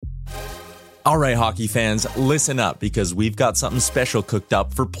All right, hockey fans, listen up because we've got something special cooked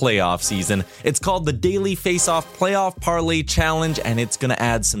up for playoff season. It's called the Daily Face-Off Playoff Parlay Challenge, and it's going to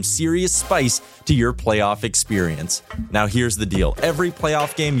add some serious spice to your playoff experience. Now, here's the deal. Every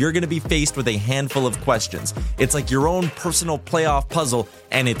playoff game, you're going to be faced with a handful of questions. It's like your own personal playoff puzzle,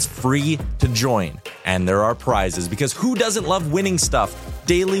 and it's free to join. And there are prizes, because who doesn't love winning stuff?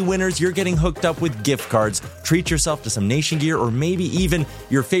 Daily winners, you're getting hooked up with gift cards. Treat yourself to some Nation gear or maybe even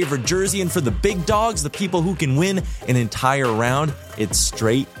your favorite jersey. And for the big dogs, the people who can win an entire round, it's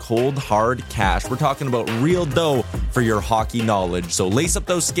straight, cold, hard cash. We're talking about real dough for your hockey knowledge. So lace up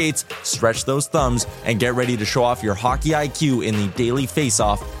those skates, stretch those thumbs, and get ready to show off your hockey IQ in the Daily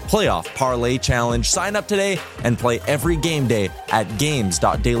Face-Off Playoff Parlay Challenge. Sign up today and play every game day at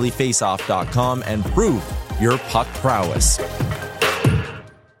games.dailyfaceoff.com and prove your puck prowess.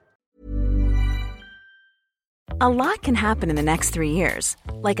 A lot can happen in the next 3 years.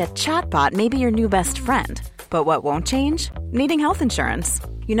 Like a chatbot may be your new best friend. But what won't change? Needing health insurance.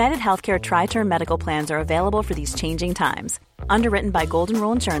 United Healthcare Tri-Term Medical Plans are available for these changing times. Underwritten by Golden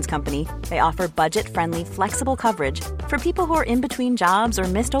Rule Insurance Company, they offer budget-friendly, flexible coverage for people who are in between jobs or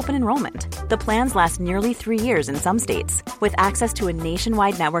missed open enrollment. The plans last nearly 3 years in some states, with access to a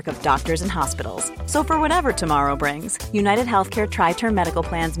nationwide network of doctors and hospitals. So for whatever tomorrow brings, United Healthcare Tri-Term Medical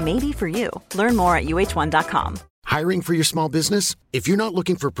Plans may be for you. Learn more at uh1.com. Hiring for your small business? If you're not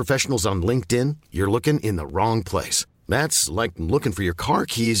looking for professionals on LinkedIn, you're looking in the wrong place. That's like looking for your car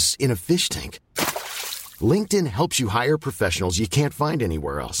keys in a fish tank. LinkedIn helps you hire professionals you can't find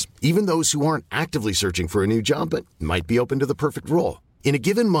anywhere else, even those who aren't actively searching for a new job but might be open to the perfect role. In a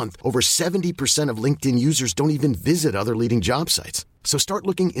given month, over 70% of LinkedIn users don't even visit other leading job sites. So start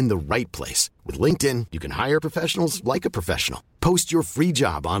looking in the right place. With LinkedIn, you can hire professionals like a professional. Post your free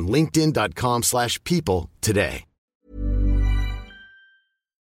job on linkedin.com/people today.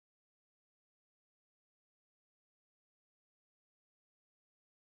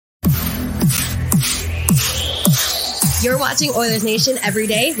 You're watching Oilers Nation every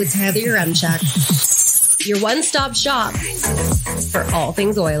day with Tyler Yaremchuk, your one-stop shop for all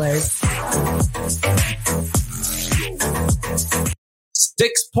things Oilers.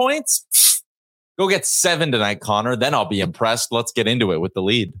 6 points? Go get 7 tonight, Connor. Then I'll be impressed. Let's get into it with the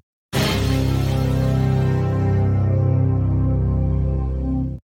lead.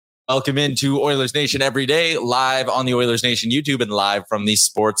 Welcome into Oilers Nation every day, live on the Oilers Nation YouTube and live from the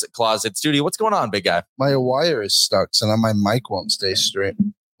Sports Closet studio. What's going on, big guy? My wire is stuck, so now my mic won't stay straight.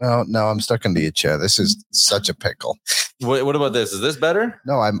 Oh, no, I'm stuck into your chair. This is such a pickle. What about this? Is this better?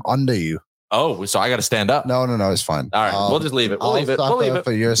 No, I'm under you. Oh, so I got to stand up? No, it's fine. All right, we'll just leave it. We'll leave it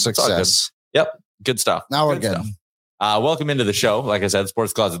for your success. Yep, good stuff. Now we're good good. Stuff. Welcome into the show. Like I said,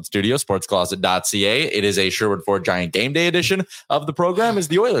 Sports Closet Studio, sportscloset.ca. It is a Sherwood Ford Giant Game Day edition of the program as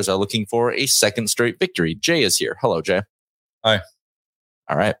the Oilers are looking for a second straight victory. Jay is here. Hello, Jay. Hi.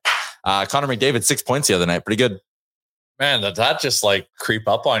 All right. Connor McDavid, 6 points the other night. Pretty good. Man, that just like creep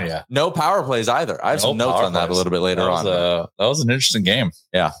up on you. No power plays either. I have some notes on that a little bit later on. That was an interesting game.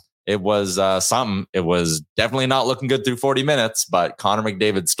 Yeah. It was something. It was definitely not looking good through 40 minutes, but Connor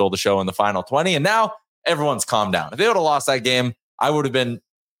McDavid stole the show in the final 20, and now everyone's calmed down. If they would have lost that game, I would have been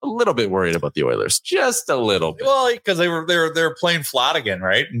a little bit worried about the Oilers. Just a little bit. Well, because they were playing flat again,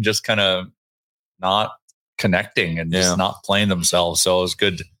 right? And just kind of not connecting and just not playing themselves. So it was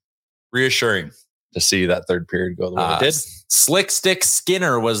good, reassuring to see that third period go the way it did. Slick Stick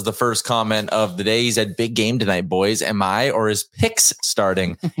Skinner was the first comment of the day. He said, "Big game tonight, boys. Am I or is Picks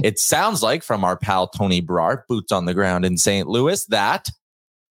starting?" It sounds like from our pal Tony Brar, boots on the ground in St. Louis, that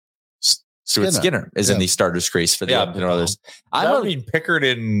Stuart Skinner is in the starter's crease for the Oilers. I mean Pickard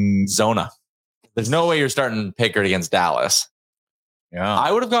in Zona. There's no way you're starting Pickard against Dallas. Yeah,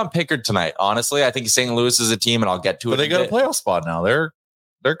 I would have gone Pickard tonight. Honestly, I think St. Louis is a team, and I'll get to it. But they got a playoff spot now. They're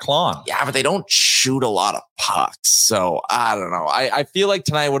clawing. Yeah, but they don't shoot a lot of pucks. So I don't know. I feel like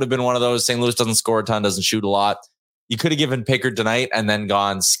tonight would have been one of those. St. Louis doesn't score a ton, doesn't shoot a lot. You could have given Pickard tonight and then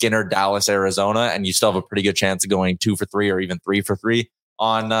gone Skinner, Dallas, Arizona, and you still have a pretty good chance of going 2 for 3 or even 3 for 3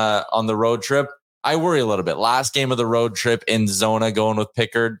 on the road trip. I worry a little bit. Last game of the road trip in Zona, going with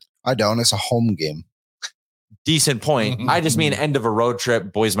Pickard. I don't. It's a home game. Decent point. I just mean end of a road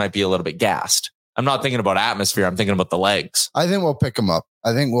trip, boys might be a little bit gassed. I'm not thinking about atmosphere. I'm thinking about the legs. I think we'll pick them up.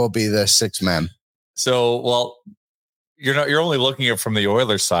 I think we'll be the 6 men. So, well, you're only looking at it from the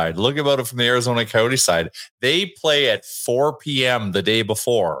Oilers side. Look about it from the Arizona Coyotes side. They play at 4 p.m. the day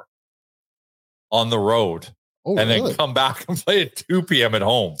before on the road, and then come back and play at 2 p.m. at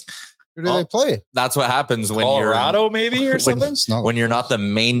home. Who do they play? That's what happens when Colorado, maybe, or something? When you're not the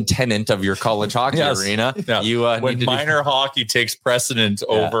main tenant of your college hockey arena. Yeah. You when minor hockey takes precedent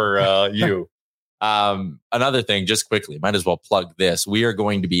over you. Another thing, just quickly, might as well plug this. We are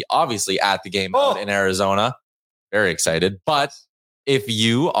going to be obviously at the game out in Arizona. Very excited. But if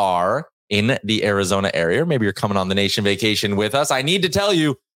you are in the Arizona area, maybe you're coming on the nation vacation with us, I need to tell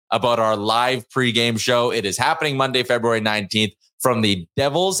you about our live pregame show. It is happening Monday, February 19th from the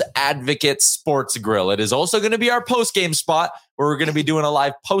Devil's Advocate Sports Grill. It is also going to be our postgame spot where we're going to be doing a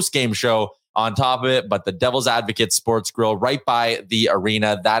live postgame show on top of it. But the Devil's Advocate Sports Grill right by the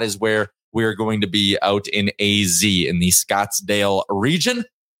arena, that is where we're going to be out in AZ in the Scottsdale region,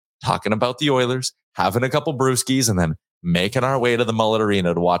 talking about the Oilers, having a couple brewskis, and then making our way to the Mullet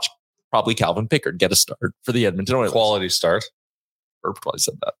Arena to watch probably Calvin Pickard get a start for the Edmonton Oilers. Quality start. Burp probably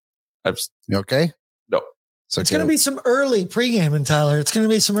said that. You okay? No. It's going to be some early pregame in Tyler. It's going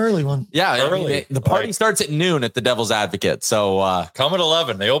to be some early one. Yeah, early. The party starts at noon at the Devil's Advocate. So come at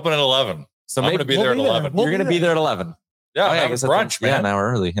 11. They open at 11. So I'm going to be there at 11. You're going to be there at 11. Yeah, I guess brunch, man. Yeah, an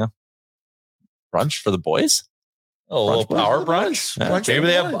hour early. Yeah. Brunch for the boys? A little power brunch. Yeah. Maybe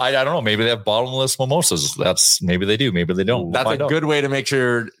they have, I don't know. Maybe they have bottomless mimosas. Maybe they do. Maybe they don't. That's a good way to make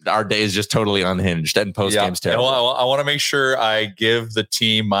sure our day is just totally unhinged and post game's terrible. I want to make sure I give the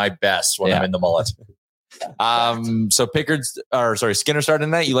team my best when I'm in the Mullet. So Skinner started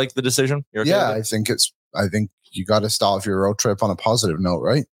tonight. You like the decision? Okay I think you got to start off your road trip on a positive note,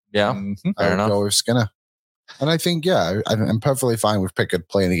 right? Yeah. I would go with Skinner. And I think, I'm perfectly fine with Pickard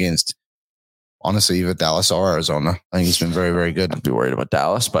playing against, honestly, either Dallas or Arizona. I think he's been very, very good. I'd be worried about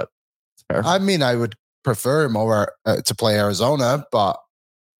Dallas, but it's fair. I mean, I would prefer him over to play Arizona, but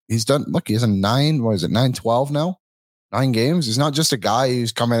he's done, he's in 9-12 now? 9 games. He's not just a guy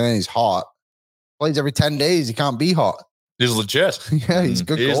who's coming in, he's hot. Plays every 10 days. He can't be hot. He's legit. Yeah, he's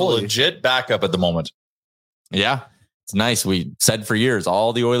good. He's goalie. Legit backup at the moment. Yeah, it's nice. We said for years,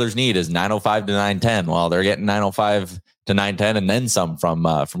 all the Oilers need is 905 to 910. Well, they're getting 905 to 910 and then some from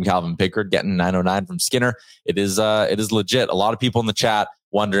Calvin Pickard, getting 909 from Skinner. It is legit. A lot of people in the chat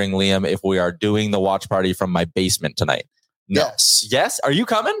wondering, Liam, if we are doing the watch party from my basement tonight. No. Yes. Are you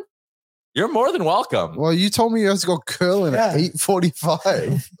coming? You're more than welcome. Well, you told me you have to go curling at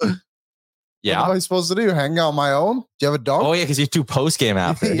 8:45. Yeah. What am I supposed to do? Hang out on my own? Do you have a dog? Oh, yeah, because you do post-game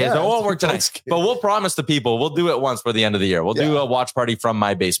after. Yeah, that won't work tonight. But we'll promise the people we'll do it once for the end of the year. We'll do a watch party from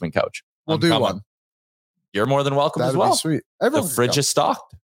my basement couch. We'll do one. You're more than welcome as well. Sweet. The fridge is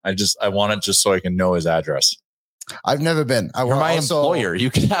stocked. I want it just so I can know his address. I've never been. You're my employer.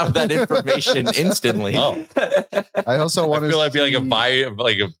 You can have that information instantly. Oh. I also want to feel I'd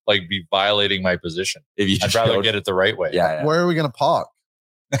be be violating my position. I'd rather get it the right way. Yeah. Where are we going to park?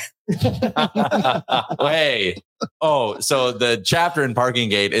 Hey. Oh, so the chapter in Parking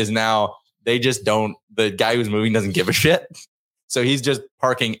Gate is now the guy who's moving doesn't give a shit. So he's just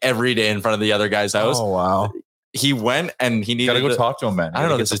parking every day in front of the other guy's house. Oh, wow. He went and he needed to go talk to him, man. I don't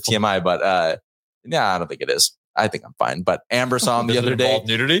know if this is TMI, but I don't think it is. I think I'm fine. But Amber saw him the other day.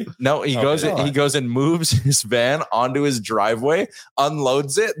 Nudity? No, he goes and moves his van onto his driveway,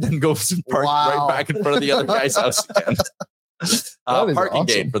 unloads it, then goes and parks right back in front of the other guy's house again. Parking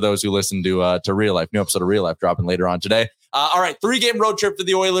Gate for those who listen to Real Life. New episode of Real Life dropping later on today. All right, 3-game road trip for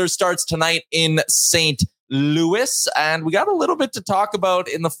the Oilers starts tonight in St. Louis, and we got a little bit to talk about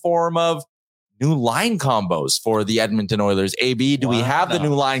in the form of new line combos for the Edmonton Oilers. AB, do we have the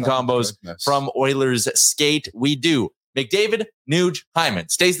new line combos from Oilers Skate? We do. McDavid, Nuge, Hyman.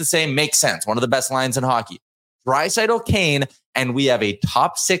 Stays the same, makes sense. One of the best lines in hockey. Draisaitl, Kane, and we have a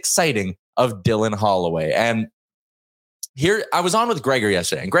top 6 sighting of Dylan Holloway. And here, I was on with Gregor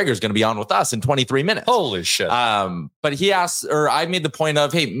yesterday, and Gregor's going to be on with us in 23 minutes. Holy shit. But he asked, or I made the point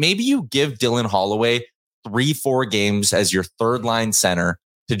of, hey, maybe you give Dylan Holloway 3-4 games as your third line center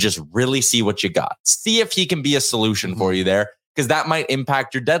to just really see what you got. See if he can be a solution for you there, because that might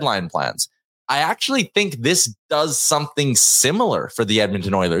impact your deadline plans. I actually think this does something similar for the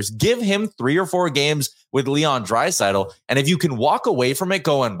Edmonton Oilers. Give him 3 or 4 games with Leon Draisaitl, and if you can walk away from it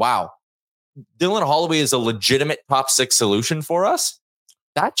going, wow, Dylan Holloway is a legitimate top 6 solution for us,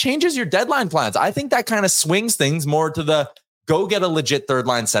 that changes your deadline plans. I think that kind of swings things more to the go get a legit third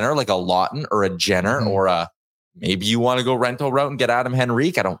line center like a Lawton or a Jenner or a maybe you want to go rental route and get Adam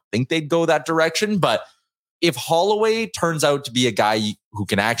Henrique. I don't think they'd go that direction. But if Holloway turns out to be a guy who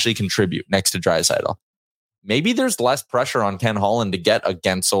can actually contribute next to Draisaitl, maybe there's less pressure on Ken Holland to get a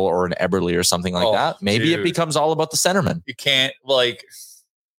Gensel or an Eberle or something like that. Maybe it becomes all about the centerman. You can't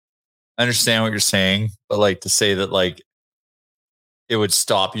understand what you're saying, but to say that it would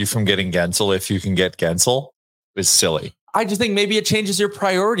stop you from getting Gensel if you can get Gensel is silly. I just think maybe it changes your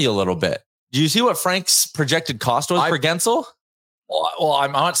priority a little bit. Do you see what Frank's projected cost was for Gensel? Well,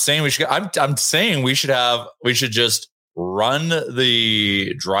 I'm not saying we should. I'm saying we should just run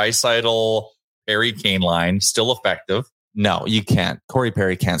the Draisaitl Perry Kane line, still effective. No, you can't. Corey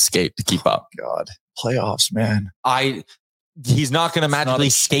Perry can't skate to keep up. God, playoffs, man. He's not going to magically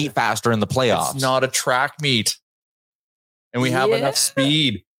skate faster in the playoffs. It's not a track meet, and we have enough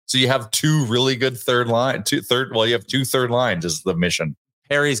speed. So you have two really good third line. Well, you have two third lines is the mission.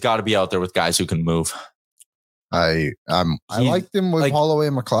 Perry's got to be out there with guys who can move. I liked him with Holloway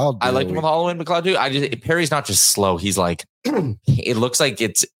and McLeod. I liked him with Holloway and McLeod too. Perry's not just slow. He's like, it looks like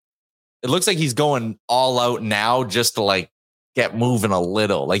he's going all out now just to like get moving a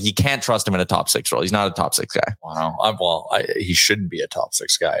little. Like you can't trust him in a top 6 role. He's not a top 6 guy. Wow. He shouldn't be a top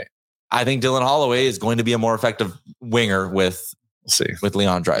 6 guy. I think Dylan Holloway is going to be a more effective winger with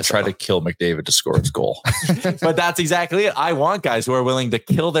Leon Draisaitl. Try to kill McDavid to score his goal. But that's exactly it. I want guys who are willing to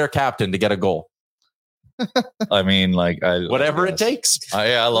kill their captain to get a goal. I mean, whatever it takes.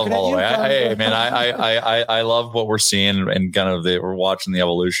 I love Holloway. I love what we're seeing and kind of we're watching the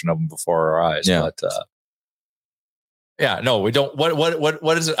evolution of him before our eyes. Yeah. But we don't.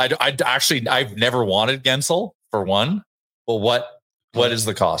 What is it? I've never wanted Gensel for one. But what is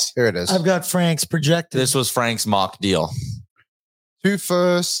the cost? Here it is. I've got Frank's projected. This was Frank's mock deal. 2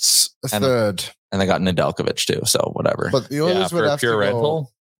 firsts, a third, and they got Nedeljkovic too. So whatever. But the Oilers would have to go.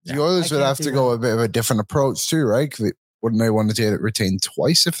 The Oilers would have to go a bit of a different approach too, right? Wouldn't they want to get it retained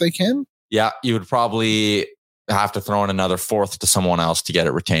twice if they can? Yeah, you would probably have to throw in another fourth to someone else to get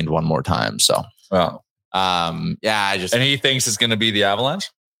it retained one more time. So, and he thinks it's going to be the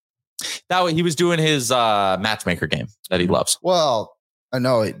Avalanche. That way, he was doing his matchmaker game that he loves. Well, I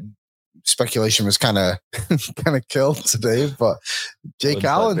know speculation was kind of killed today, but Jake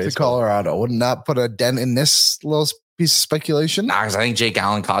Allen to Colorado, wouldn't that put a dent in this little piece of speculation? Nah, because I think Jake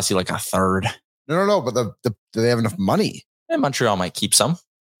Allen costs you like a third. No, but do they have enough money? And Montreal might keep some.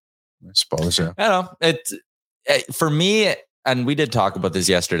 I suppose, yeah. I don't know. For me, and we did talk about this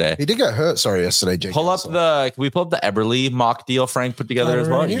yesterday. He did get hurt, yesterday, Jake. Can we pull up the Eberle mock deal Frank put together as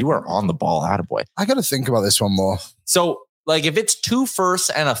well? You were on the ball, attaboy. I got to think about this one more. So, if it's 2 firsts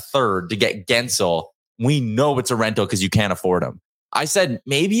and a third to get Gensel, we know it's a rental because you can't afford him. I said,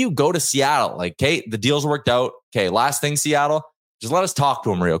 maybe you go to Seattle. Okay, the deal's worked out. Okay, last thing, Seattle, just let us talk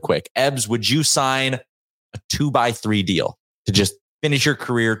to him real quick. Ebbs, would you sign a 2x3 deal to just finish your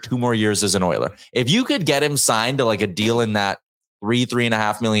career 2 more years as an Oiler? If you could get him signed to a deal in that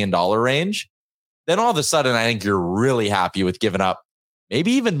 $3.5 million range, then all of a sudden, I think you're really happy with giving up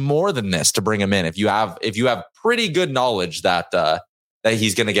maybe even more than this to bring him in. If you have pretty good knowledge that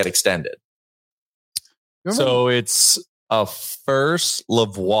he's going to get extended. So it's a first,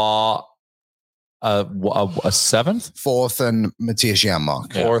 Lavoie, a seventh, fourth, and Matthias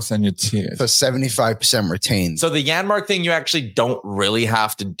Janmark. Fourth and Matthias for 75% retained. So the Janmark thing, you actually don't really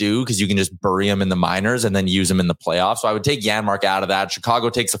have to do because you can just bury him in the minors and then use him in the playoffs. So I would take Janmark out of that. Chicago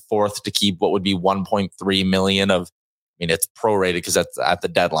takes a fourth to keep what would be $1.3 million of. I mean, it's prorated because that's at the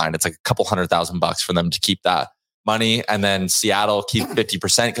deadline. It's like a couple $100,000 for them to keep that money. And then Seattle keep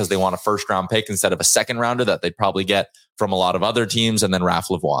 50% because they want a first round pick instead of a second rounder that they'd probably get from a lot of other teams. And then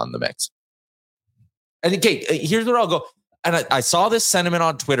Raph Lavoie in the mix. And okay, here's where I'll go. And I saw this sentiment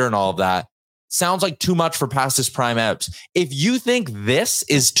on Twitter and all of that. Sounds like too much for past his prime Ebbs. If you think this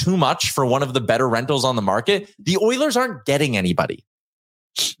is too much for one of the better rentals on the market, the Oilers aren't getting anybody.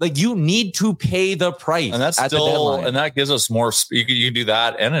 You need to pay the price, and that's at still, the deadline. And that gives us more. You can do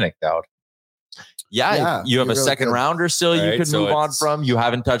that and an Nick Dowd. Yeah, you have a really second rounder still you could move on from. You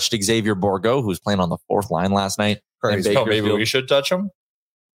haven't touched Xavier Bourgault, who's playing on the 4th line last night. So maybe we should touch him.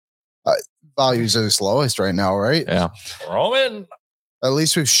 Values are his lowest right now, right? Yeah. Roman. At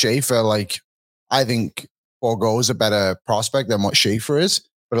least with Schaefer, I think Bourgault is a better prospect than what Schaefer is.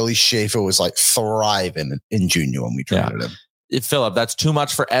 But at least Schaefer was thriving in junior when we traded him. Philip, that's too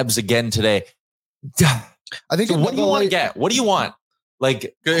much for Ebbs again today. I think. So what do you want to get? What do you want?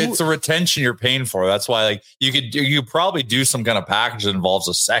 It's the retention you're paying for. That's why, you probably do some kind of package that involves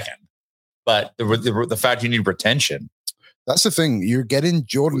a second, but the fact you need retention. That's the thing. You're getting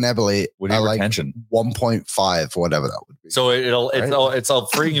Jordan Eberle at retention 1.5, whatever that would be. So it's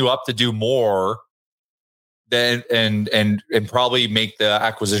freeing you up to do more. Then and probably make the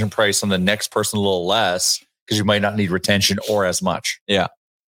acquisition price on the next person a little less. Because you might not need retention or as much. Yeah.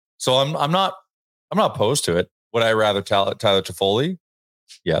 So I'm not opposed to it. Would I rather Tyler Toffoli?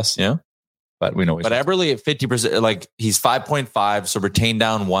 Yes. Yeah. But we know. But Eberle at 50%, he's 5.5. So retained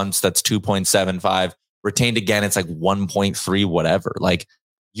down once, that's 2.75. Retained again, it's 1.3, whatever.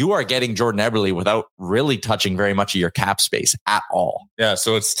 you are getting Jordan Eberle without really touching very much of your cap space at all. Yeah,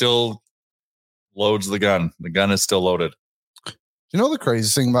 so it still loads the gun. The gun is still loaded. You know the crazy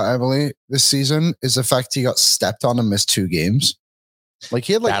thing about Eberle this season is the fact he got stepped on and missed 2 games. Like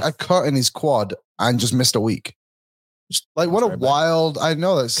he had a cut in his quad and just missed a week. Like what a wild! I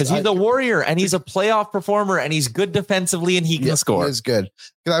know that's because he's a warrior and he's a playoff performer and he's good defensively and he can score. He is good.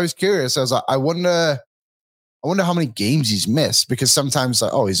 Because I was curious. I was like, I wonder how many games he's missed, because sometimes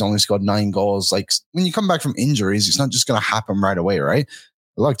like, he's only scored 9 goals. Like when you come back from injuries, it's not just going to happen right away, right?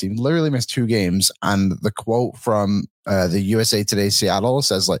 But look, he literally missed 2 games, and the quote from the USA Today Seattle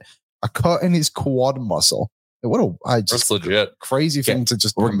says like a cut in his quad muscle. That's legit. Crazy thing to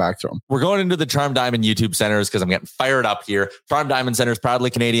just come back from. We're going into the Charm Diamond YouTube centers because I'm getting fired up here. Charm Diamond Centers, proudly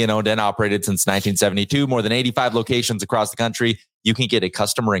Canadian owned and operated since 1972. More than 85 locations across the country. You can get a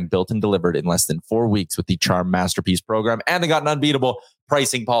custom ring built and delivered in less than 4 weeks with the Charm Masterpiece program. And they got an unbeatable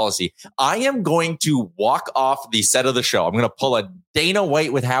pricing policy. I am going to walk off the set of the show. I'm going to pull a Dana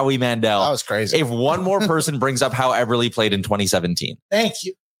White with Howie Mandel. That was crazy. If one more person brings up how Eberle played in 2017. Thank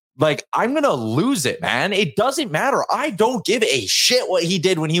you. Like, I'm going to lose it, man. It doesn't matter. I don't give a shit what he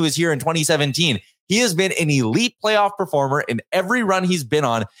did when he was here in 2017. He has been an elite playoff performer in every run he's been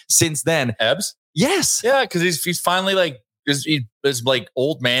on since then. Ebbs? Yes. Yeah, because he's finally like, his like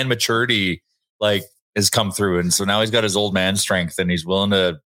old man maturity like has come through. And so now he's got his old man strength and he's willing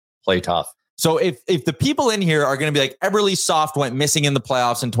to play tough. So if the people in here are going to be like, Eberle Soft went missing in the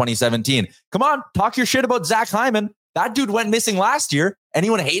playoffs in 2017, come on, talk your shit about Zach Hyman. That dude went missing last year.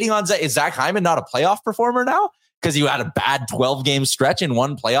 Anyone hating on Zach? Is Zach Hyman not a playoff performer now? Because you had a bad 12-game stretch in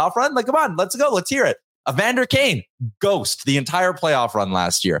one playoff run? Like, come on, let's go. Let's hear it. Evander Kane, ghost the entire playoff run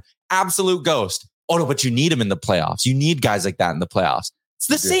last year. Absolute ghost. Oh, no, but you need him in the playoffs. You need guys like that in the playoffs. It's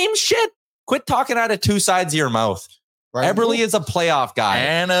the same shit. Quit talking out of 2 sides of your mouth. Right. Eberle is a playoff guy.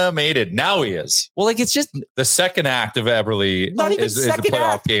 Animated. Now he is. Well, like it's just the second act of Eberle is a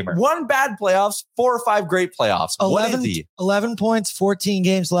playoff act. Gamer. 1 bad playoffs, 4 or 5 great playoffs. 11 points, 14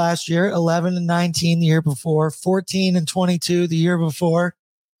 games last year, 11 and 19 the year before, 14 and 22 the year before.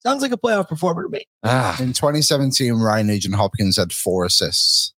 Sounds like a playoff performer to me. In 2017, Ryan Nugent-Hopkins had 4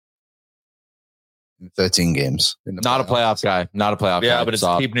 assists. 13 games. Not a playoff guy. Not a playoff guy. Yeah, but it's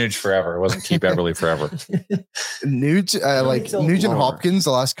keep Nuge forever. It wasn't keep Eberle forever. Nugent Hopkins, the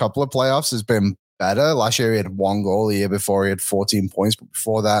last couple of playoffs has been better. Last year he had 1 goal. The year before he had 14 points. But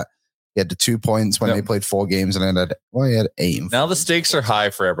before that, he had the 2 points when they played 4 games, and then he had 8. Now the stakes are high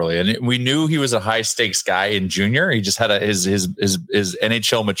for Eberle, and we knew he was a high stakes guy in junior. He just had his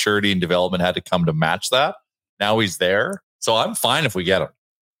NHL maturity and development had to come to match that. Now he's there, so I'm fine if we get him,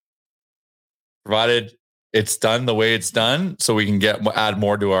 provided it's done the way it's done, so we can add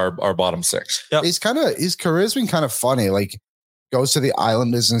more to our bottom 6. Yep. His career's been kind of funny. Like goes to the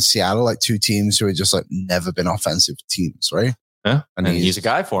Islanders and Seattle, like 2 teams who had just like never been offensive teams, right? Yeah, and he's a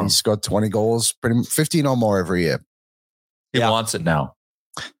guy for him. He's scored 20 goals, 15 or more every year. He wants it now.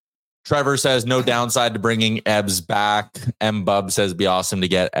 Trevor says no downside to bringing Ebbs back. M Bub says be awesome to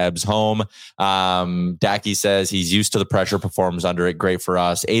get Ebbs home. Dacky says he's used to the pressure, performs under it. Great for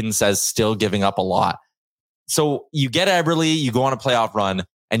us. Aiden says still giving up a lot. So you get Eberle, you go on a playoff run,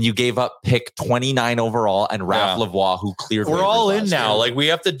 and you gave up pick 29 overall and Raph Lavoie, who cleared. We're all in now. Like we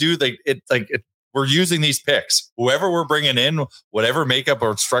have to do we're using these picks. Whoever we're bringing in, whatever makeup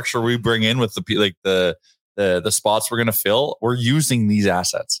or structure we bring in with the spots we're going to fill, we're using these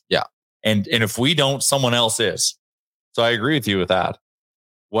assets. Yeah. And if we don't, someone else is. So I agree with you with that.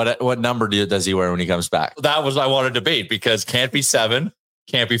 What number does he wear when he comes back? That was I want to debate because can't be 7,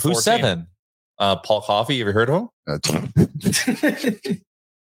 can't be 14. Who's 7? Paul Coffey. Have you heard of him?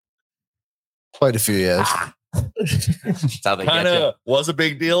 Quite a few years. Kind of was a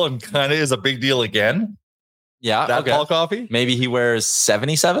big deal and kind of is a big deal again. Yeah. That Paul Coffey. Maybe he wears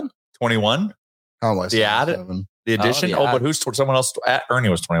 77? 21. How much? The addition. But who's someone else? Ernie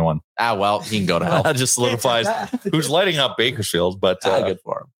was 21. Well, he can go to hell. That just solidifies who's lighting up Bakersfield, but good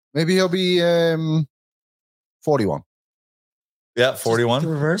for him. Maybe he'll be 41. Yeah, 41. The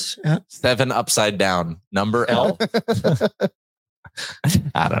reverse. Yeah. 7 upside down. Number L.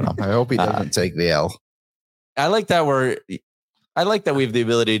 I don't know. I hope he doesn't take the L. I like that we have the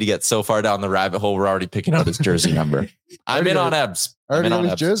ability to get so far down the rabbit hole. We're already picking out his jersey number. I'm in on Ebbs. I already know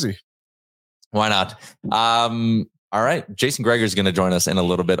his jersey. Why not? All right. Jason Gregor is going to join us in a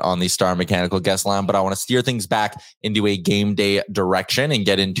little bit on the Star Mechanical guest line, but I want to steer things back into a game day direction and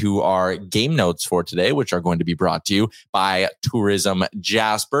get into our game notes for today, which are going to be brought to you by Tourism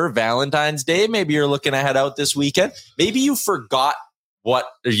Jasper. Valentine's Day. Maybe you're looking to head out this weekend. Maybe you forgot what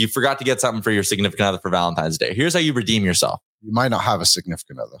you forgot to get something for your significant other for Valentine's Day. Here's how you redeem yourself. You might not have a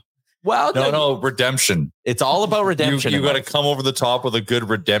significant other. Well, no, redemption. It's all about redemption. You got to come over the top with a good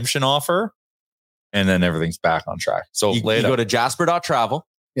redemption offer, and then everything's back on track. So you go to jasper.travel.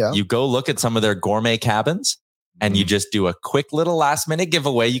 Yeah. You go look at some of their gourmet cabins, and you just do a quick little last minute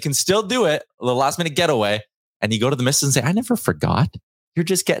giveaway. You can still do it, a little last minute getaway, and you go to the missus and say, I never forgot. You're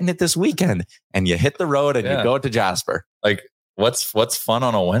just getting it this weekend. And you hit the road and you go to Jasper. Like, what's fun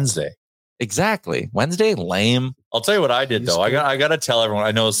on a Wednesday? Exactly. Wednesday, lame. I'll tell you what I did, though. I got to tell everyone,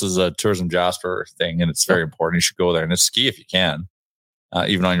 I know this is a Tourism Jasper thing, and it's very important. You should go there and just ski if you can,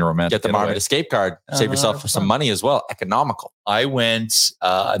 even on your romantic. Get the Marmot Escape card. Save yourself some money as well. Economical. I went,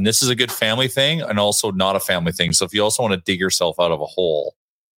 and this is a good family thing and also not a family thing. So if you also want to dig yourself out of a hole,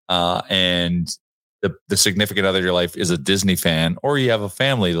 and the significant other of your life is a Disney fan, or you have a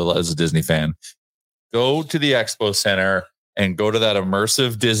family that is a Disney fan, go to the Expo Center and go to that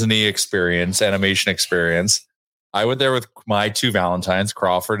immersive Disney experience, animation experience. I went there with my two Valentines,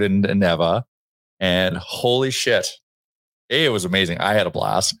 Crawford and Neva, and holy shit. It was amazing. I had a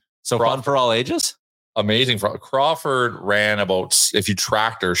blast. So fun for all ages? Amazing. Crawford ran about, if you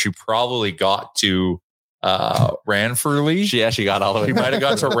tracked her, she probably got to Ranfurly. She got all the way. She might have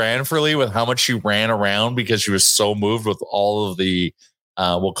got to Ranfurly with how much she ran around because she was so moved with all of the,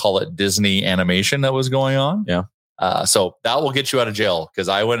 we'll call it Disney animation that was going on. Yeah. So that will get you out of jail because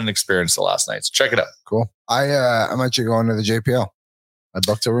I went and experienced it last night. So check it out. Cool. I'm actually going to the JPL. I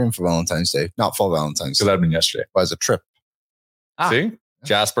booked a room for Valentine's Day, not for Valentine's Day. So that'd been yesterday. But as a trip. See,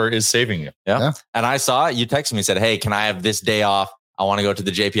 Jasper is saving you. Yeah. And I saw it. You texted me, said, hey, can I have this day off? I want to go to the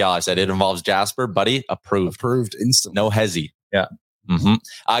JPL. I said, it involves Jasper, buddy. Approved instantly. No hezzy. Yeah.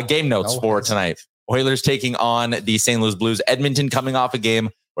 Mm-hmm. Game notes for tonight. Oilers taking on the St. Louis Blues. Edmonton coming off a game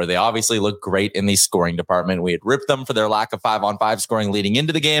where they obviously look great in the scoring department. We had ripped them for their lack of 5-on-5 scoring leading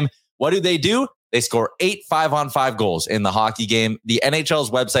into the game. What do? They score 8 5-on-5 goals in the hockey game. The NHL's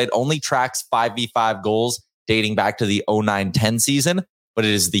website only tracks 5v5 goals dating back to the 09-10 season, but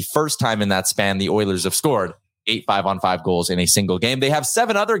it is the first time in that span the Oilers have scored 8 5-on-5 goals in a single game. They have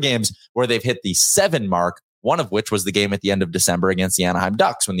 7 other games where they've hit the 7 mark, one of which was the game at the end of December against the Anaheim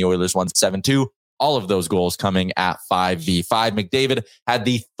Ducks when the Oilers won 7-2. All of those goals coming at 5v5. McDavid had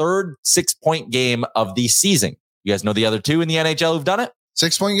the third 6-point game of the season. You guys know the other 2 in the NHL who've done it?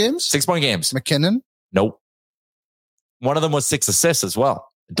 6-point games? 6-point games. McKinnon? Nope. One of them was 6 assists as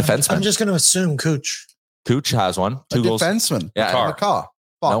well. A defenseman. I'm just going to assume Cooch. Cooch has one. 2 goals. Defenseman? Yeah. McCaw?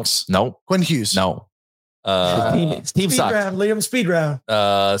 Fox? No. Quinn Hughes? No. Team Speed sucked. round, Liam Speed round.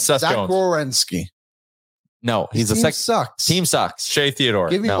 Seth Zach Jones. Werenski. No, he's a Team sucks. Team sucks. Shea Theodore.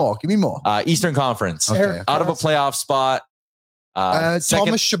 Give me more. Eastern Conference. Okay. Out of a playoff spot.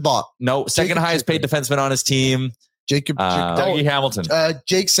 Thomas Chabot. No, second highest paid defenseman on his team. Dougie Hamilton.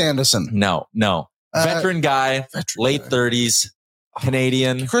 Jake Sanderson. No. Veteran guy, late 30s,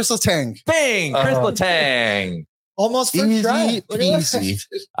 Canadian. Chris Letang. Bang! Chris Letang. Almost first try. Easy.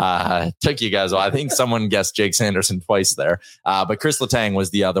 Took you guys. I think someone guessed Jake Sanderson twice there. But Chris Letang was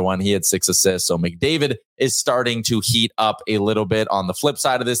the other one. He had 6 assists. So McDavid is starting to heat up a little bit on the flip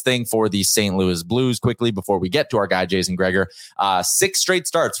side of this thing for the St. Louis Blues. Quickly, before we get to our guy, Jason Gregor, 6 straight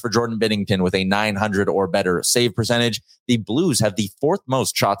starts for Jordan Binnington with a 900 or better save percentage. The Blues have the 4th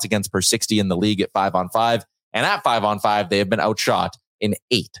most shots against per 60 in the league at 5-on-5. And at 5-on-5, they have been outshot in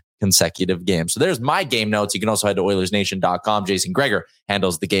 8 consecutive games. So there's my game notes. You can also head to OilersNation.com. Jason Gregor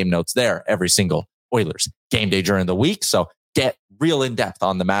handles the game notes there every single Oilers game day during the week. So get real in depth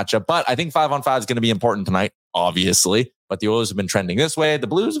on the matchup. But I think 5-on-5 is going to be important tonight, obviously. But the Oilers have been trending this way. The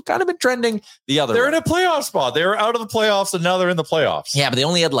Blues have kind of been trending the other way. They're in a playoff spot. They were out of the playoffs and now they're in the playoffs. Yeah, but they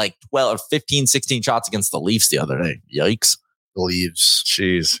only had like 12 or 15, 16 shots against the Leafs the other day. Yikes. Leaves.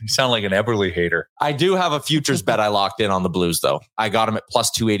 Jeez, you sound like an Eberle hater. I do have a futures bet I locked in on the Blues, though. I got them at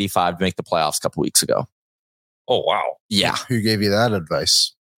plus 285 to make the playoffs a couple weeks ago. Oh, wow. Yeah. Who gave you that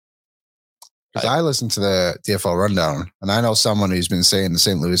advice? Because I listened to the DFL rundown, and I know someone who's been saying the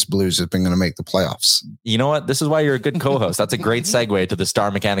St. Louis Blues have been going to make the playoffs. You know what? This is why you're a good co-host. That's a great segue to the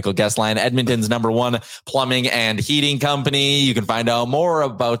Star Mechanical guest line, Edmonton's #1 plumbing and heating company. You can find out more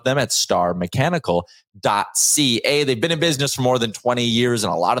about them at starmechanical.ca. They've been in business for more than 20 years,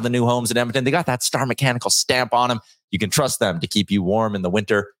 and a lot of the new homes in Edmonton, they got that Star Mechanical stamp on them. You can trust them to keep you warm in the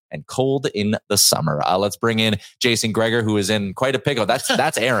winter and cold in the summer. Let's bring in Jason Gregor, who is in quite a pickle.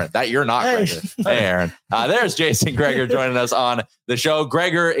 That's Aaron. That you're not, Gregor. Hey, Aaron. There's Jason Gregor joining us on the show.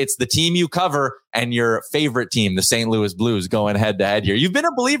 Gregor, it's the team you cover and your favorite team, the St. Louis Blues, going head to head here. You've been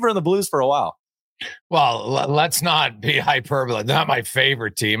a believer in the Blues for a while. Well, let's not be hyperbole. Not my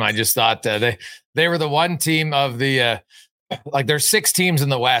favorite team. I just thought they were the one team of the like there's 6 teams in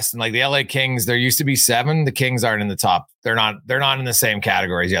the West, and like the LA Kings, there used to be 7. The Kings aren't in the top. They're not in the same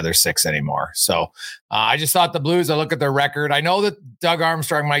categories. Yeah, there's 6 anymore. So I just thought the Blues, I look at their record. I know that Doug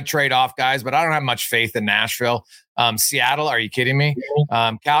Armstrong might trade off guys, but I don't have much faith in Nashville. Seattle, are you kidding me?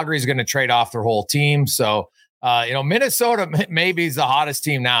 Calgary's going to trade off their whole team. So, Minnesota maybe is the hottest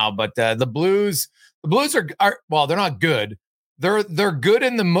team now, but the Blues are well, they're not good. They're good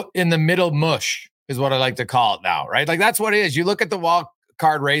in the middle mush is what I like to call it now, right? Like that's what it is. You look at the wild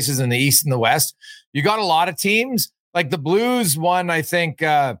card races in the East and the West, you got a lot of teams. Like the Blues won, I think,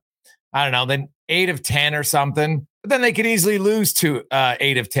 I don't know, then 8 of 10 or something. But then they could easily lose to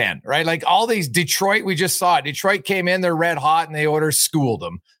 8 of 10, right? Like all these Detroit, we just saw it. Detroit came in, they're red hot, and they schooled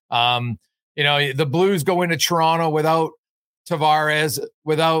them. The Blues go into Toronto without Tavares,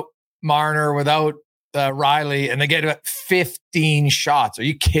 without Marner, without Riley, and they get 15 shots. Are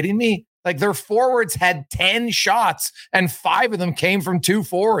you kidding me? Like their forwards had 10 shots and 5 of them came from 2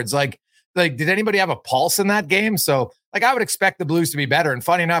 forwards. Like, did anybody have a pulse in that game? So like, I would expect the Blues to be better. And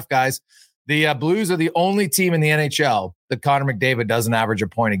funny enough, guys, the Blues are the only team in the NHL that Connor McDavid doesn't average a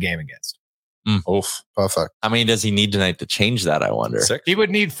point a game against. Oof, perfect. I mean, does he need tonight to change that? I wonder. 6? He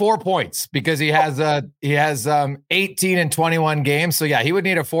would need 4 points because he has 18 and 21 games. So yeah, he would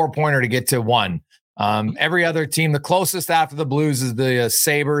need a 4-pointer to get to 1. Every other team, the closest after the Blues is the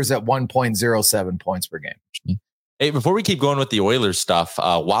Sabres at 1.07 points per game. Hey, before we keep going with the Oilers stuff,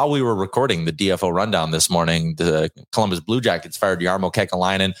 while we were recording the DFO rundown this morning, the Columbus Blue Jackets fired Jarmo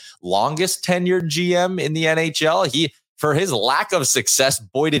Kekalainen, longest tenured GM in the NHL. For his lack of success,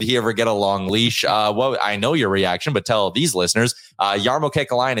 boy, did he ever get a long leash. Well, I know your reaction, but tell these listeners, Jarmo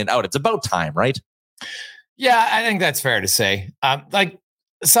Kekalainen out. It's about time, right? Yeah, I think that's fair to say.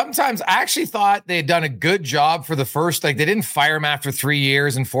 Sometimes I actually thought they had done a good job for the first, they didn't fire him after 3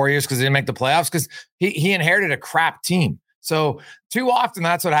 years and 4 years because they didn't make the playoffs because he inherited a crap team. So too often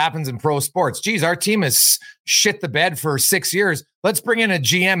that's what happens in pro sports. Geez, our team has shit the bed for 6 years. Let's bring in a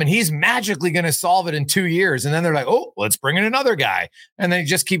GM and he's magically going to solve it in 2 years. And then they're like, oh, let's bring in another guy. And they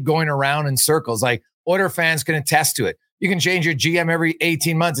just keep going around in circles. Like Oiler fans can attest to it. You can change your GM every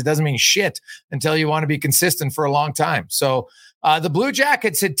 18 months. It doesn't mean shit until you want to be consistent for a long time. So the Blue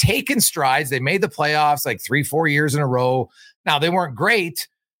Jackets had taken strides. They made the playoffs like 3-4 years in a row. Now, they weren't great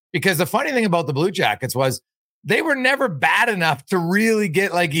because the funny thing about the Blue Jackets was they were never bad enough to really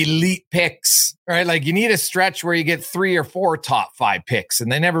get like elite picks, right? Like you need a stretch where you get 3 or 4 top 5 picks,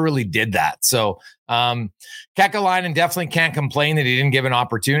 and they never really did that. So Kekalainen definitely can't complain that he didn't give an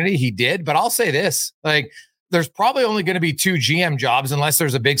opportunity. He did, but I'll say this, like there's probably only going to be 2 GM jobs unless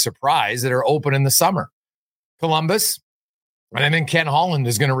there's a big surprise that are open in the summer. Columbus, and then Ken Holland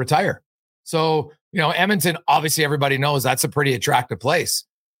is going to retire. So, Edmonton, obviously everybody knows that's a pretty attractive place.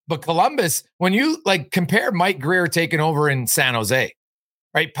 But Columbus, when you compare Mike Greer taking over in San Jose,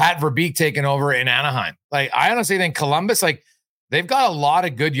 right? Pat Verbeek taking over in Anaheim. I honestly think Columbus, they've got a lot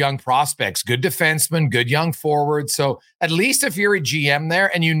of good young prospects, good defensemen, good young forwards. So at least if you're a GM there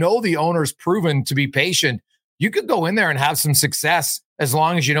and the owner's proven to be patient, you could go in there and have some success as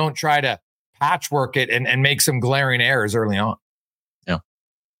long as you don't try to patchwork it and make some glaring errors early on. Yeah.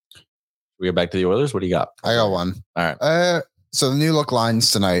 We get back to the Oilers. What do you got? I got one. All right. So the new look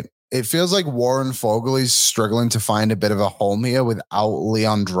lines tonight. It feels like Warren Foegele's struggling to find a bit of a home here without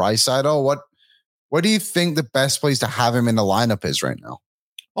Leon Draisaitl. What do you think the best place to have him in the lineup is right now?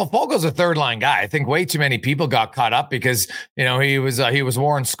 Well, Fogel's a third line guy. I think way too many people got caught up because he was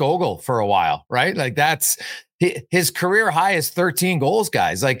Warren Skogel for a while, right? That's his career high is 13 goals,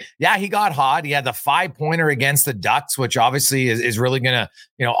 guys. He got hot. He had the 5-pointer against the Ducks, which obviously is really going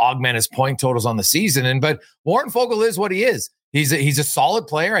to augment his point totals on the season. But Warren Foegele is what he is. He's a solid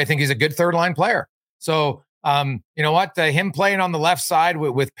player. I think he's a good third line player. So you know what? Him playing on the left side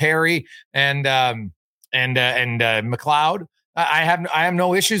with Perry and McLeod. I have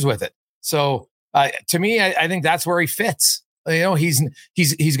no issues with it. So to me, I think that's where he fits. He's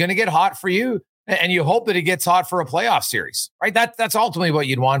going to get hot for you, and you hope that he gets hot for a playoff series, right? That's ultimately what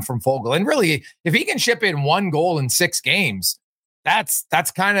you'd want from Foegele. And really, if he can ship in 1 goal in 6 games, that's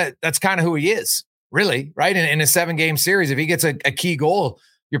kind of who he is, really, right? In a 7-game series, if he gets a key goal,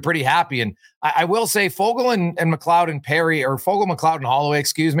 you're pretty happy. And I will say, Foegele and McLeod and Perry, or Foegele, McLeod, and Holloway,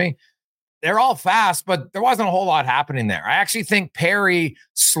 excuse me. They're all fast, but there wasn't a whole lot happening there. I actually think Perry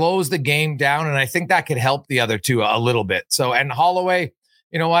slows the game down, and I think that could help the other two a little bit. So, and Holloway,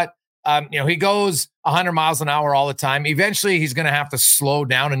 you know what? He goes 100 miles an hour all the time. Eventually, he's going to have to slow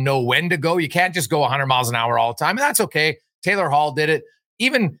down and know when to go. You can't just go 100 miles an hour all the time, and that's okay. Taylor Hall did it.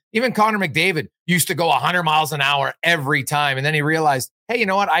 Even Connor McDavid used to go 100 miles an hour every time, and then he realized, hey, you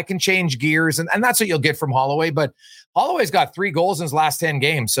know what? I can change gears. And that's what you'll get from Holloway. But Holloway's got 3 goals in his last 10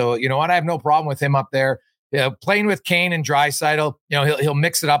 games. So, you know what? I have no problem with him up there. Playing with Kane and Draisaitl, he'll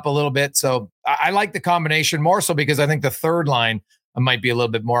mix it up a little bit. So I like the combination more so because I think the third line might be a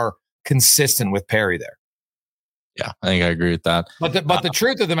little bit more consistent with Perry there. Yeah, I think I agree with that. But the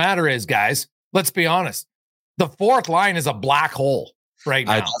truth of the matter is, guys, let's be honest. The fourth line is a black hole right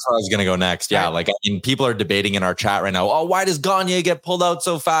now. That's where I was going to go next. Yeah, like, I mean, people are debating in our chat right now, oh, why does Gagne get pulled out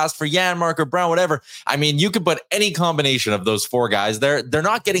so fast for Janmark or Brown, whatever? I mean, you could put any combination of those 4 guys. They're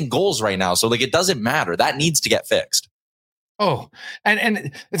not getting goals right now. So, like, it doesn't matter. That needs to get fixed. Oh,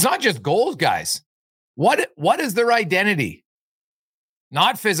 and it's not just goals, guys. What is their identity?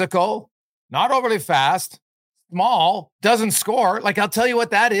 Not physical, not overly fast, small, doesn't score. Like, I'll tell you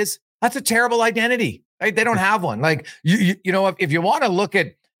what that is. That's a terrible identity. Right? They don't have one. Like, you know, if you want to look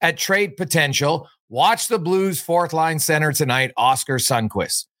at trade potential, watch the Blues fourth line center tonight, Oscar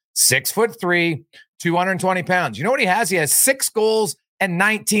Sundqvist, 6'3", 220 pounds. You know what he has? He has 6 goals and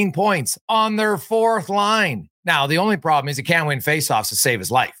 19 points on their fourth line. Now, the only problem is he can't win faceoffs to save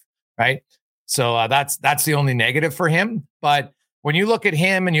his life, right? So that's the only negative for him. But when you look at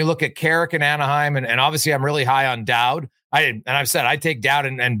him and you look at Carrick and Anaheim, and obviously I'm really high on Dowd. I've said I'd take Dowd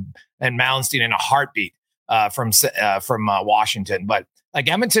and Malmsteen in a heartbeat from Washington. But like,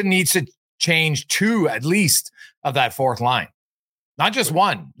 Edmonton needs to change 2 at least of that fourth line, not just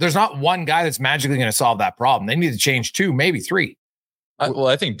 1. There's not one guy that's magically going to solve that problem. They need to change 2, maybe 3.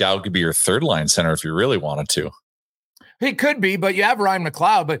 I think Dowd could be your third line center if you really wanted to. He could be, but you have Ryan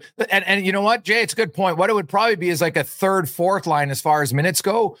McLeod. But and you know what, Jay, it's a good point. What it would probably be is like a third, fourth line as far as minutes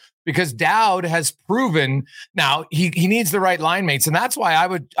go, because Dowd has proven now he needs the right line mates, and that's why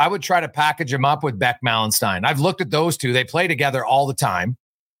I would try to package him up with Beck Mallenstein. I've looked at those 2; they play together all the time.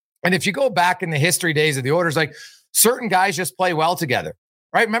 And if you go back in the history days of the Oilers, like, certain guys just play well together,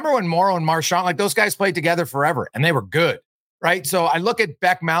 right? Remember when Morrow and Marchand, like, those guys played together forever and they were good, right? So I look at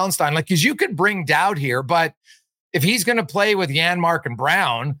Beck Mallenstein, like, because you could bring Dowd here, but if he's going to play with Janmark and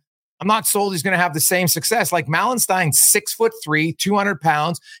Brown, I'm not sold he's going to have the same success. Like, Mallenstein's 6'3", 200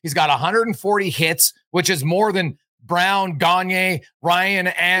 pounds. He's got 140 hits, which is more than Brown, Gagne, Ryan,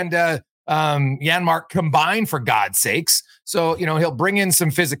 and Janmark combined, for God's sakes. So, you know, he'll bring in some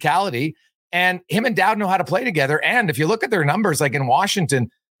physicality, and him and Dowd know how to play together. And if you look at their numbers, like in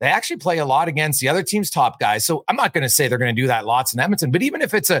Washington, they actually play a lot against the other team's top guys. So I'm not going to say they're going to do that lots in Edmonton, but even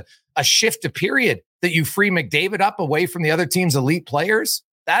if it's a shift to period that you free McDavid up away from the other team's elite players,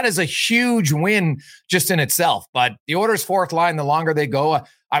 that is a huge win just in itself. But the Oilers' fourth line, the longer they go,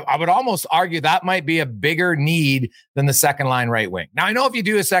 I would almost argue that might be a bigger need than the second line right wing. Now, I know if you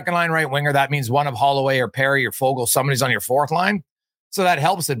do a second line right winger, that means one of Holloway or Perry or Fogle, somebody's on your fourth line. So that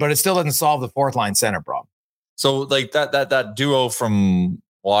helps it, but it still doesn't solve the fourth line center problem. So like that duo from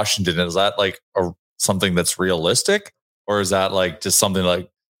Washington, is that like something that's realistic, or is that like just something like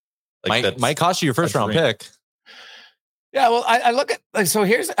might cost you your first round pick? Yeah, well, I look at, like, so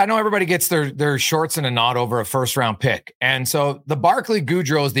I know everybody gets their shorts and a nod over a first round pick. And so the Barclay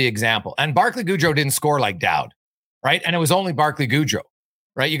Goodrow is the example. And Barclay Goodrow didn't score like Dowd, right? And it was only Barclay Goodrow,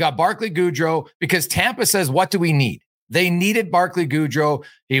 right? You got Barclay Goodrow because Tampa says, what do we need? They needed Barclay Goodrow.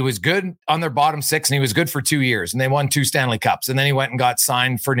 He was good on their bottom 6, and he was good for 2 years, and they won 2 Stanley Cups. And then he went and got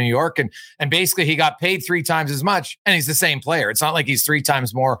signed for New York, and basically he got paid 3 times as much, and he's the same player. It's not like he's 3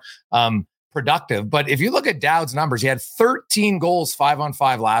 times more productive. But if you look at Dowd's numbers, he had 13 goals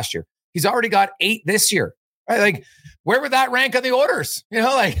 5-on-5 last year. He's already got 8 this year. Right? Like, where would that rank on the Oilers? You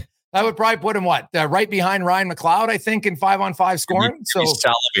know, like, that would probably put him right behind Ryan McLeod, I think, in 5-on-5 scoring. So he's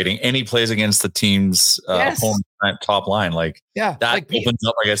salivating, and he plays against the team's opponent top line. Like, yeah, that like, opens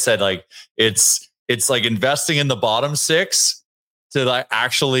up. Like I said, like it's like investing in the bottom 6 to like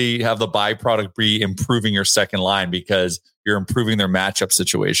actually have the byproduct be improving your second line, because you're improving their matchup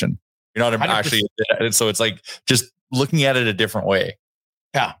situation. You're not 100%. Actually, so it's like just looking at it a different way.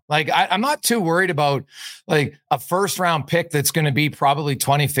 Yeah. Like, I'm not too worried about like a first round pick that's going to be probably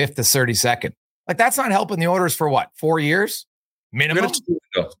 25th to 32nd. Like, that's not helping the Oilers for what, 4 years minimum?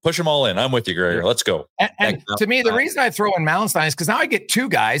 Push them all in. I'm with you, Gregor. Let's go. And to me, the reason I throw in Mallenstein is because now I get 2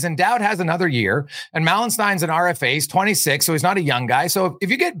 guys, and Dowd has another year, and Mallenstein's an RFA. He's 26, so he's not a young guy. So if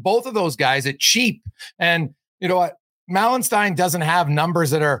you get both of those guys at cheap, and you know what? Mallenstein doesn't have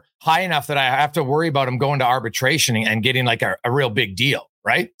numbers that are high enough that I have to worry about him going to arbitration and getting like a real big deal,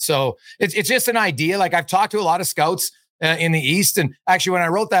 right? So it's just an idea. Like, I've talked to a lot of scouts in the East, and actually when I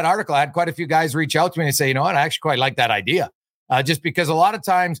wrote that article, I had quite a few guys reach out to me and say, you know what, I actually quite like that idea. Just because a lot of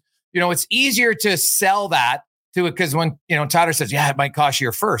times, you know, it's easier to sell that to it, because when, you know, Tyler says, yeah, it might cost you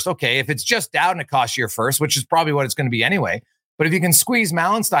your first. Okay, if it's just Dowd and it costs you your first, which is probably what it's going to be anyway. But if you can squeeze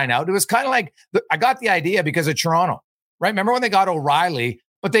Mallenstein out, it was kind of like, I got the idea because of Toronto, right? Remember when they got O'Reilly,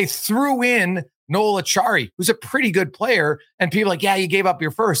 but they threw in Noel Achari, who's a pretty good player. And people like, yeah, you gave up your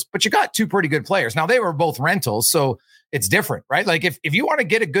first, but you got two pretty good players. Now they were both rentals, so it's different, right? Like if you want to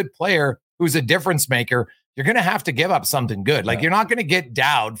get a good player who's a difference maker, you're going to have to give up something good. Like you're not going to get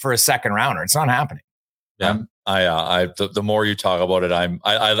Dowd for a second rounder. It's not happening. Yeah. The more you talk about it,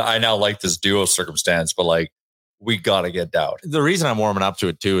 I now like this duo circumstance, but like we got to get Dowd. The reason I'm warming up to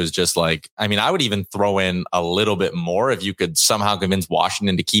it too is just like, I mean, I would even throw in a little bit more if you could somehow convince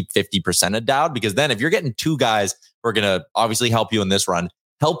Washington to keep 50% of Dowd, because then if you're getting two guys who are going to obviously help you in this run,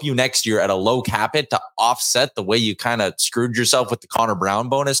 help you next year at a low cap hit to offset the way you kind of screwed yourself with the Connor Brown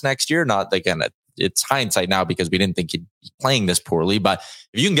bonus next year. Not again, it's hindsight now because we didn't think he'd be playing this poorly, but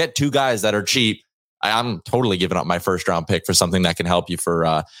if you can get two guys that are cheap, I'm totally giving up my first round pick for something that can help you for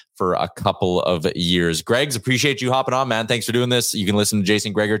a couple of years. Greg's, appreciate you hopping on, man. Thanks for doing this. You can listen to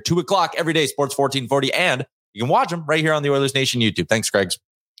Jason Gregor 2:00 every day, Sports 1440, and you can watch him right here on the Oilers Nation YouTube. Thanks, Greg's.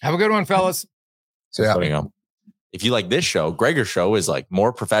 Have a good one, fellas. So yeah. If you like this show, Gregor's show is like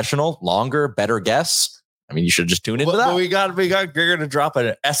more professional, longer, better guests. I mean, you should just tune into that. We got Gregor to drop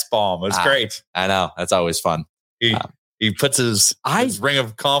an S-bomb. It's great. I know. That's always fun. He puts his ring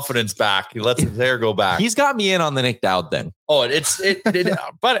of confidence back. He lets his hair go back. He's got me in on the Nick Dowd thing. Oh,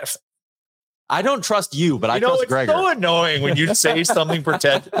 but I don't trust you, but I trust Gregor. It's so annoying when you say something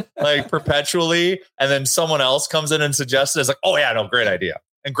perpetually, and then someone else comes in and suggests it. It's like, oh yeah, no, great idea.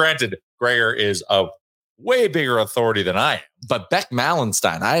 And granted, Gregor is a way bigger authority than I am. But Beck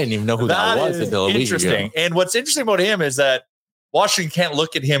Mallenstein, I didn't even know who that was until a week ago. And what's interesting about him is that Washington can't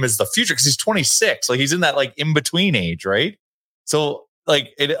look at him as the future because he's 26. Like he's in that like in between age, right? So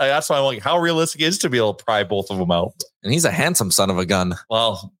like that's why I'm like, how realistic is to be able to pry both of them out? And he's a handsome son of a gun.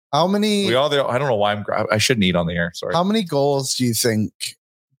 Well, how many? I don't know why I shouldn't eat on the air. Sorry. How many goals do you think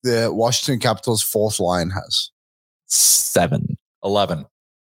the Washington Capitals fourth line has? 7. 11.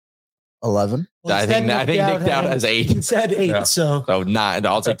 11. Well, I think Nick Dowd has 8. He said 8, Yeah. so 9.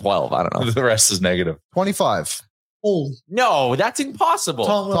 I'll take 12. I don't know. The rest is negative. 25. old. No, that's impossible.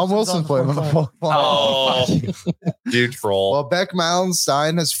 Tom Wilson played on the fourth line. Oh, dude, troll. Well, Beck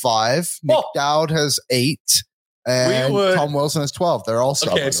Mallenstein has 5. Nick Dowd has 8. And Tom Wilson has 12. They're all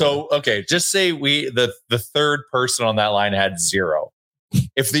okay. Just say the third person on that line had 0.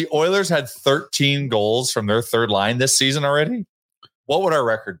 If the Oilers had 13 goals from their third line this season already, what would our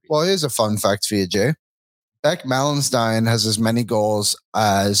record be? Well, here's a fun fact for you, Jay. Beck Mallenstein has as many goals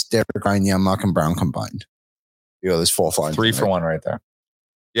as Derek Gagne and Malcolm Brown combined. There's 4 lines. 3 for 1 right there.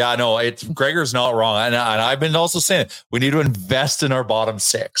 Yeah, no, Gregor's not wrong. And I've been also saying we need to invest in our bottom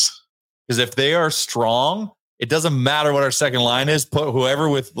 6. Because if they are strong, it doesn't matter what our second line is. Put whoever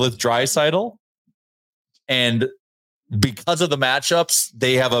with Draisaitl. And because of the matchups,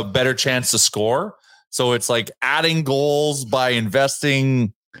 they have a better chance to score. So it's like adding goals by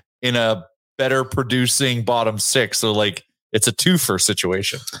investing in a better producing bottom 6. So like it's a 2-for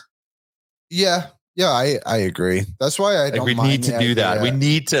situation. Yeah, I agree. That's why I don't we need to do that. We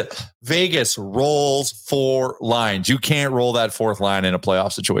need to Vegas rolls 4 lines. You can't roll that 4th line in a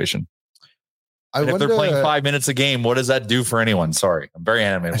playoff situation. If they're playing 5 minutes a game, what does that do for anyone? Sorry, I'm very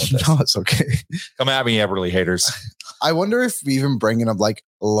animated with this. No, it's okay. Come at me, Everly haters. I wonder if even bringing up like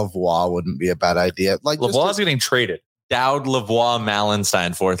Lavoie wouldn't be a bad idea. Like Lavoie's getting traded. Dowd, Lavoie,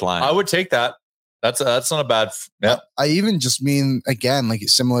 Mallenstein, 4th line. I would take that. That's not a bad. Yeah. I even just mean again, like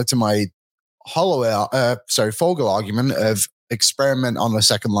it's similar to my Fogel argument of experiment on the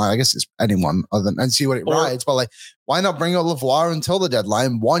second line. I guess it's anyone other than and see what it rides. But like, why not bring up Lavoie until the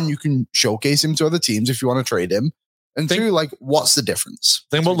deadline? 1, you can showcase him to other teams if you want to trade him. And 2, like, what's the difference?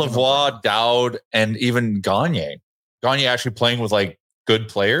 Think about Lavoie, Dowd, and even Gagne. Gagne actually playing with like good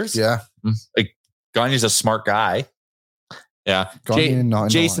players. Yeah. Like Gagne's a smart guy. Yeah.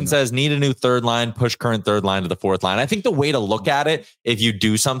 Jason says, need a new third line, push current third line to the 4th line. I think the way to look at it, if you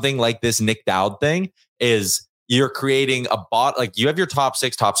do something like this Nick Dowd thing, is you're creating a like you have your top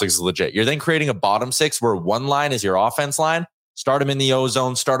 6 is legit. You're then creating a bottom 6 where 1 line is your offense line. Start him in the O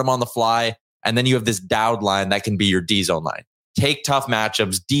zone, start him on the fly. And then you have this Dowd line that can be your D zone line. Take tough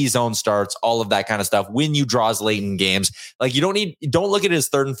matchups, D zone starts, all of that kind of stuff. Win you draws late in games. Like don't look at it as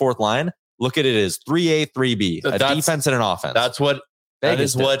 3rd and 4th line. Look at it as 3A, 3B, a defense and an offense. That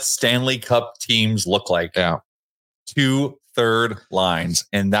is what Stanley Cup teams look like. Yeah. 2 third lines.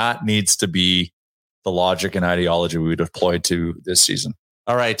 And that needs to be the logic and ideology we would deploy to this season.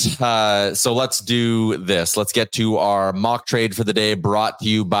 All right. So let's do this. Let's get to our mock trade for the day, brought to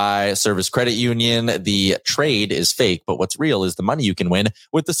you by Service Credit Union. The trade is fake, but what's real is the money you can win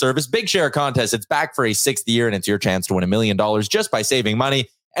with the Service Big Share contest. It's back for a 6th year, and it's your chance to win $1 million just by saving money.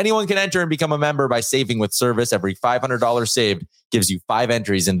 Anyone can enter and become a member by saving with Service. Every $500 saved gives you 5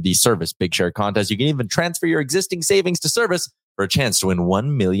 entries into the Service Big Share contest. You can even transfer your existing savings to Service for a chance to win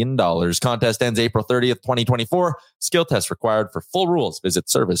 $1 million. Contest ends April 30th, 2024. Skill test required. For full rules, visit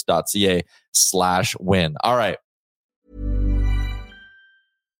service.ca/win. All right.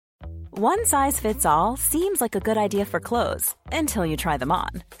 One size fits all seems like a good idea for clothes until you try them on.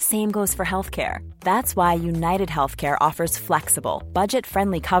 Same goes for healthcare. That's why United Healthcare offers flexible,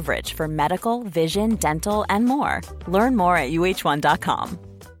 budget-friendly coverage for medical, vision, dental, and more. Learn more at uh1.com.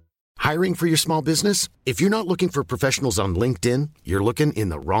 Hiring for your small business? If you're not looking for professionals on LinkedIn, you're looking in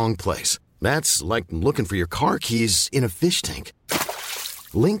the wrong place. That's like looking for your car keys in a fish tank.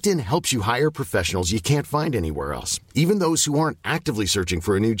 LinkedIn helps you hire professionals you can't find anywhere else, even those who aren't actively searching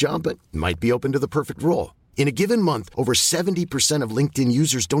for a new job but might be open to the perfect role. In a given month, over 70% of LinkedIn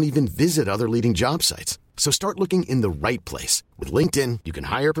users don't even visit other leading job sites. So start looking in the right place. With LinkedIn, you can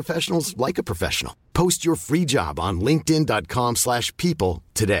hire professionals like a professional. Post your free job on linkedin.com/people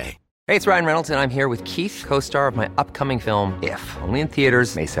today. Hey, it's Ryan Reynolds, and I'm here with Keith, co-star of my upcoming film, If, only in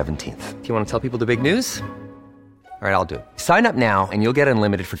theaters May 17th. Do you want to tell people the big news? All right, I'll do it. Sign up now and you'll get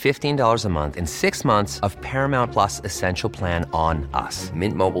unlimited for $15 a month and 6 months of Paramount Plus Essential Plan on us.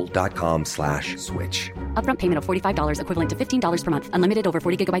 MintMobile.com/switch. Upfront payment of $45 equivalent to $15 per month. Unlimited over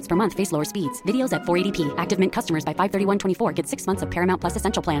 40 gigabytes per month. Face lower speeds. Videos at 480p. Active Mint customers by 531.24 get 6 months of Paramount Plus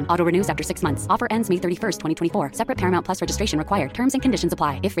Essential Plan. Auto renews after 6 months. Offer ends May 31st, 2024. Separate Paramount Plus registration required. Terms and conditions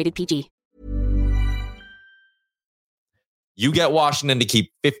apply if rated PG. You get Washington to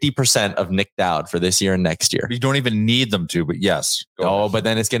keep 50% of Nick Dowd for this year and next year. You don't even need them to, but yes. But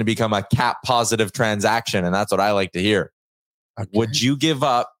then it's going to become a cap positive transaction, and that's what I like to hear. Okay. Would you give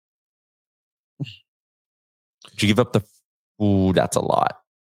up the... Ooh, that's a lot.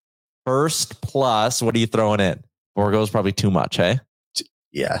 First plus, what are you throwing in? Borgo's probably too much, hey?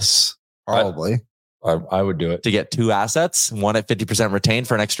 Yes, probably. I would do it. To get 2 assets, one at 50% retained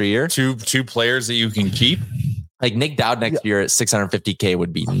for an extra year. Two players that you can keep. Like Nick Dowd next year at $650K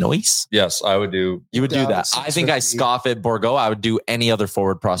would be nice. Yes, I would do. You would do that. I think I scoff at Borgo. I would do any other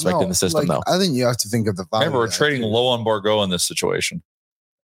forward prospect in the system, though. I think you have to think of the value. Remember, we're trading low on Borgo in this situation.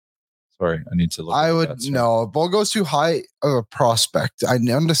 Sorry, I need to look. Borgo's too high of a prospect. I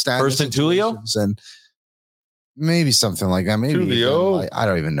understand. First and Tulio? And maybe something like that. Maybe Tulio. I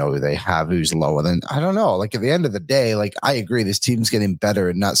don't even know who they have who's lower than. I don't know. Like at the end of the day, like I agree, this team's getting better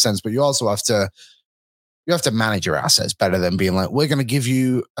in that sense, but you also have to. You have to manage your assets better than being like, we're going to give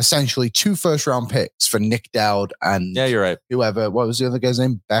you essentially 2 first-round picks for Nick Dowd and you're right. Whoever. What was the other guy's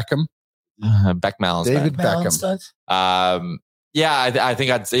name? Beckham? Beck Mallenstein. David Beckham. I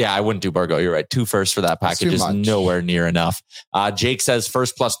think I wouldn't do Borgo. You're right. 2 firsts for that package is nowhere near enough. Jake says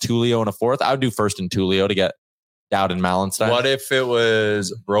first plus Tulio and a 4th. I would do first and Tulio to get Dowd and Mallenstein. What if it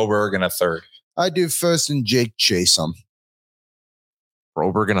was Broberg and a 3rd? I'd do first and Jake Chatham.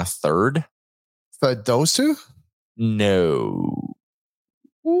 Broberg and a 3rd? For those 2? No.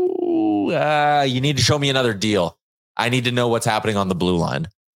 Ooh, you need to show me another deal. I need to know what's happening on the blue line.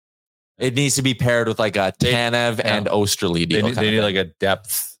 It needs to be paired with like a Tanev and Osterley deal. They need like a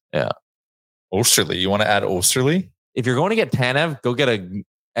depth. Yeah. Osterley. You want to add Osterley? If you're going to get Tanev, go get a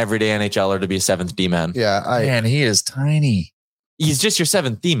everyday NHLer to be a 7th D-man. Yeah. Man, he is tiny. He's just your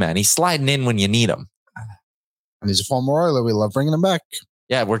 7th D-man. He's sliding in when you need him. And he's a former Oiler. We love bringing him back.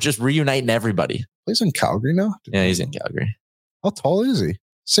 Yeah, we're just reuniting everybody. He's in Calgary now? Yeah, he's in Calgary. How tall is he?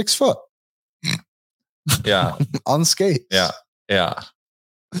 6 foot. Yeah. On skates. Yeah.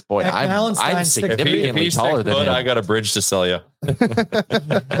 Boy, I'm significantly taller than him. I got a bridge to sell you.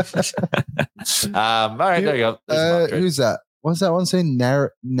 All right, there you go. Who's that? What's that one saying?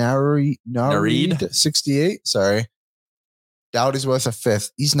 Nareed 68. Sorry. Dowd is worth a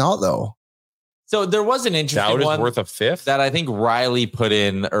 5th. He's not though. So there was an interesting Dowd one is worth a 5th that I think Riley put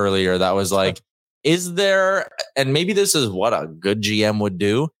in earlier. That was like, is there, and maybe this is what a good GM would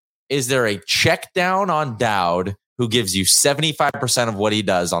do, is there a check down on Dowd who gives you 75% of what he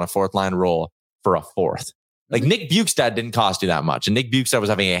does on a 4th line role for a 4th? Like Nick Bukestad didn't cost you that much. And Nick Bukestad was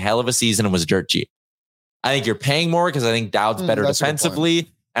having a hell of a season and was dirt cheap. I think you're paying more because I think Dowd's better defensively.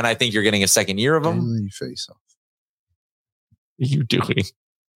 And I think you're getting a 2nd year of him. Face off. What are you doing?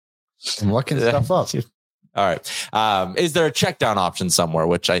 I'm looking stuff up. All right. Is there a check down option somewhere,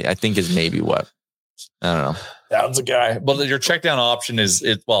 which I think is maybe what? I don't know. Dowd's a guy. Well, your check down option is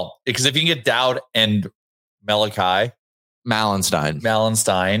because if you can get Dowd and Malachi,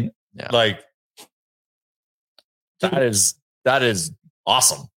 Malenstein. Yeah. Like that is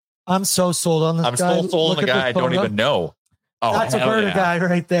awesome. I'm so sold on this I'm guy. so sold on the guy I don't even know. Oh, That's a burner guy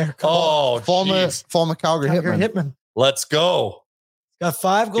right there. Former Calgary Hitman. Let's go. Got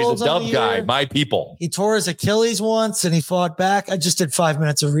 5 goals. He's a dub on the guy. year. My people. He tore his Achilles once and he fought back. I just did 5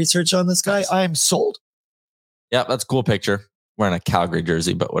 minutes of research on this guy. Nice. I am sold. Yeah, that's a cool picture. Wearing a Calgary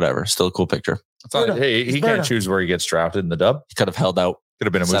jersey, but whatever. Still a cool picture. Hey, he can't choose where he gets drafted in the dub. He could have held out. Could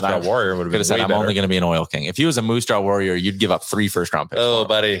have been a Moose Jaw Warrior. Would have been said, way I'm better. only going to be an Oil King. If he was a Moose Jaw Warrior, you'd give up 3 first-round picks. Oh,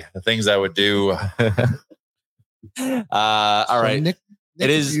 buddy, the things I would do. All right. Nick it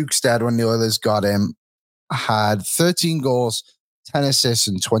is Bjugstad, when the Oilers got him, had 13 goals, 10 assists,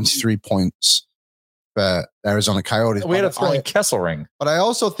 and 23 points for Arizona Coyotes. We had to throw in Kesselring. But I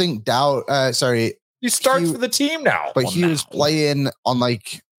also think he starts for the team now. But he was playing on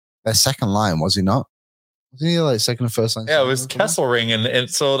like their second line, was he not? Wasn't he like second and first line? Yeah, it was Kesselring, and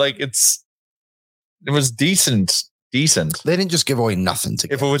so like it was decent. They didn't just give away nothing to.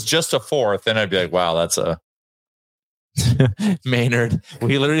 If it was just a 4th, then I'd be like, wow, that's a Maynard.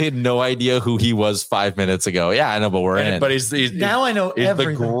 We literally had no idea who he was 5 minutes ago. Yeah, I know, but we're in. But he's now I know he's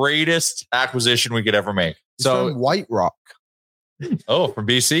everything. the greatest acquisition we could ever make. He's from White Rock. Oh, from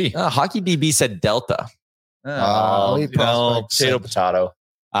BC. Hockey DB said Delta. Potato.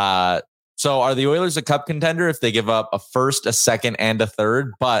 So are the Oilers a cup contender if they give up a first, a second, and a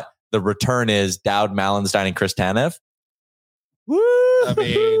third, but the return is Dowd, Malenstein, and Chris Tanev? Woo! I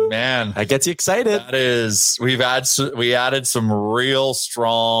mean, man, that gets you excited. That is, we added some real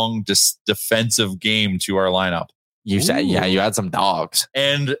strong defensive game to our lineup. You said, you had some dogs.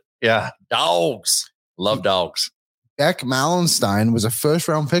 And dogs. Love dogs. Beck Malenstein was a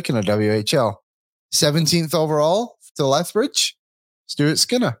first-round pick in a WHL. 17th overall to Lethbridge. Stuart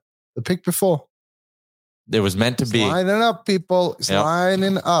Skinner, the pick before. It was meant to be. Lining up, people.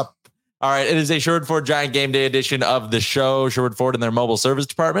 Lining up. All right. It is a Sherwood Ford Giant Game Day edition of the show. Sherwood Ford and their mobile service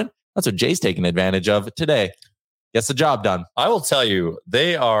department. That's what Jay's taking advantage of today. Gets the job done. I will tell you,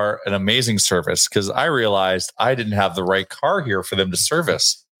 they are an amazing service because I realized I didn't have the right car here for them to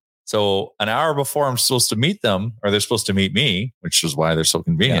service. So an hour before I'm supposed to meet them, or they're supposed to meet me, which is why they're so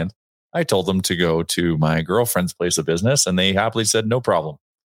convenient, I told them to go to my girlfriend's place of business, and they happily said, no problem.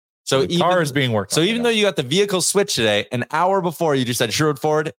 So the car is being worked on. So even though you got the vehicle switch today, an hour before you just said, Sherwood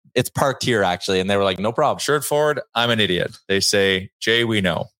Ford, it's parked here actually. And they were like, no problem. Sherwood Ford, I'm an idiot. They say, Jay, we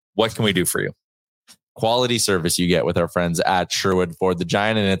know. What can we do for you? Quality service you get with our friends at Sherwood Ford the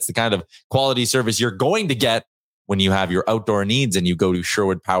Giant. And it's the kind of quality service you're going to get when you have your outdoor needs and you go to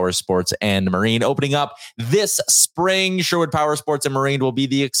Sherwood Power Sports and Marine. Opening up this spring, Sherwood Power Sports and Marine will be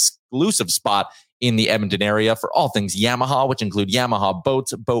the exclusive spot in the Edmonton area for all things Yamaha, which include Yamaha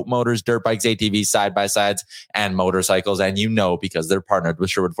boats, boat motors, dirt bikes, ATVs, side-by-sides, and motorcycles. And you know, because they're partnered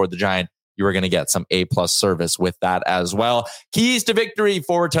with Sherwood Ford the Giant, you are going to get some A-plus service with that as well. Keys to victory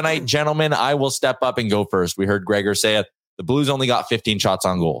for tonight, gentlemen. I will step up and go first. We heard Gregor say it. The Blues only got 15 shots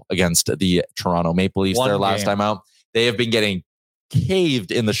on goal against the Toronto Maple Leafs their last time out. They have been getting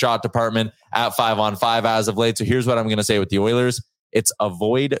caved in the shot department at 5-on-5 as of late. So here's what I'm going to say with the Oilers. It's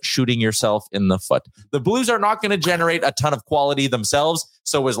avoid shooting yourself in the foot. The Blues are not going to generate a ton of quality themselves.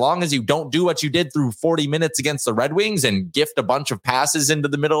 So as long as you don't do what you did through 40 minutes against the Red Wings and gift a bunch of passes into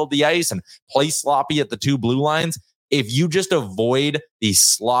the middle of the ice and play sloppy at the 2 blue lines, if you just avoid these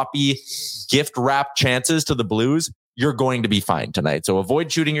sloppy gift wrap chances to the Blues, you're going to be fine tonight. So avoid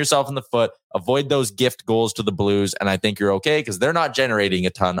shooting yourself in the foot, avoid those gift goals to the Blues, and I think you're okay because they're not generating a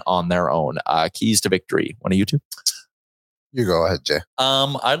ton on their own. Keys to victory. One of you two? You go ahead, Jay.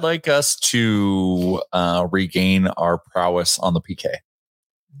 I'd like us to regain our prowess on the PK.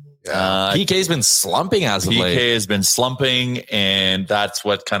 PK's been slumping as of late. PK has been slumping, and that's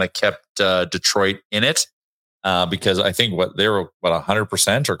what kind of kept Detroit in it. Because I think they were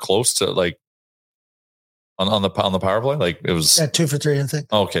 100% or close to like on the power play. Like it was 2 for 3, I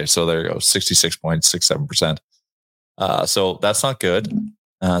think. Okay, so there you go, 66.67%. So that's not good.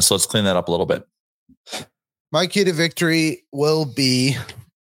 So let's clean that up a little bit. My key to victory will be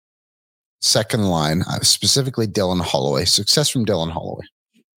second line, specifically Dylan Holloway. Success from Dylan Holloway.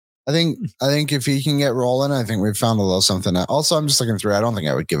 I think if he can get rolling, I think we've found a little something. Also, I'm just looking through. I don't think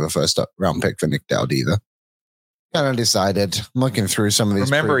I would give a first round pick for Nick Dowd either. Kind of decided. I'm looking through some of these.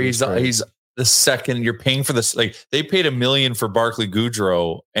 Remember, he's the second. You're paying for this. Like they paid $1 million for Barclay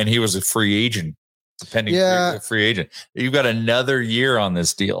Goodrow, and he was a free agent. Pending free agent. You've got another year on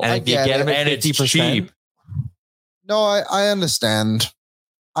this deal, and if you get him at 50%, it's cheap. No, I understand.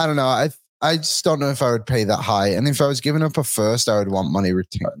 I don't know. I just don't know if I would pay that high. And if I was giving up a first, I would want money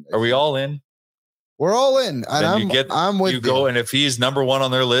retained. Are we all in? We're all in. And I'm with you. Go, and if he's number one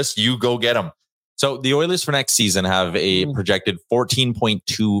on their list, you go get him. So the Oilers for next season have a projected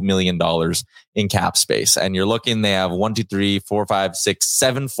 $14.2 million in cap space. And you're looking, they have 1, 2, 3, 4, 5, 6,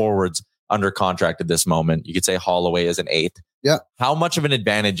 7 forwards under contract at this moment. You could say Holloway is an 8th. Yeah. How much of an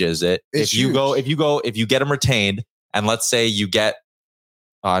advantage is it if you get him retained, and let's say you get,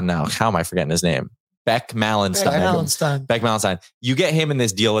 now how am I forgetting his name? Beck Malenstein. You get him in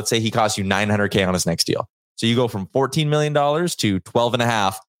this deal. Let's say he costs you $900K on his next deal. So you go from $14 million to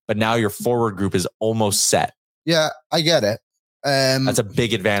 12.5, but now your forward group is almost set. Yeah, I get it. That's a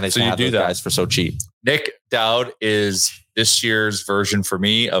big advantage. So you do that guys for so cheap. Nick Dowd is this year's version for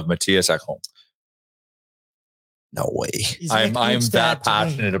me of Matthias Ekholm. No way. I'm that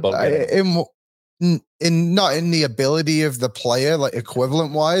passionate about it. Not in the ability of the player, like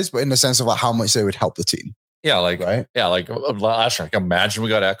equivalent wise, but in the sense of like how much they would help the team. Yeah, like last year. Imagine we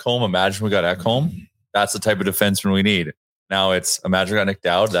got Ekholm. That's the type of defenseman we need. Now it's imagine we got Nick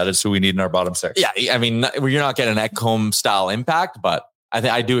Dowd. That is who we need in our bottom 6. Yeah, I mean, you're not getting an Ekholm style impact, but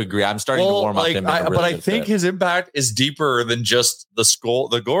I do agree. I'm starting to warm up to him. But I think his impact is deeper than just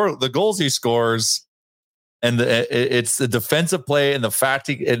the goals he scores. And it's the defensive play and the fact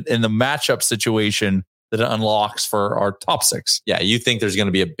and the matchup situation that it unlocks for our top 6. Yeah, you think there's going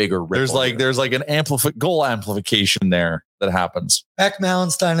to be a bigger ripple. There's like an goal amplification there that happens. Beck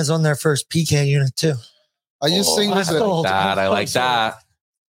Malenstein is on their first PK unit too. I just think I like that.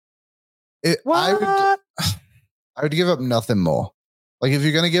 I would give up nothing more. Like if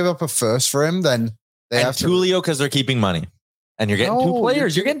you're going to give up a first for him, then they have Tullio because they're keeping money. And you're getting 2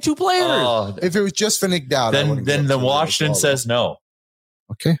 players. You're getting 2 players. If it was just for Nick Dowd, then the Washington says no.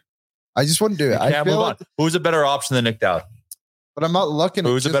 Okay. I just wouldn't do it. I move on. Who's a better option than Nick Dowd? But I'm not looking.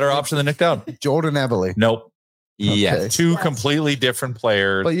 Who's a better option than Nick Dowd? Jordan Eberle. Nope. Yeah. Okay. 2 completely different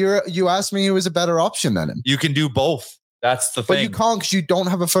players. But you asked me who was a better option than him. You can do both. That's the thing. But you can't because you don't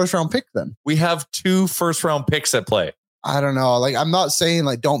have a first round pick then. We have 2 first round picks at play. I don't know. Like, I'm not saying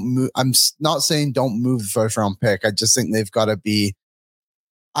like don't move. I'm not saying don't move the first round pick. I just think they've got to be.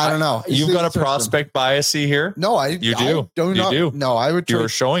 I don't know. You've got a prospect bias here. No, you do. You do. No, I would. You're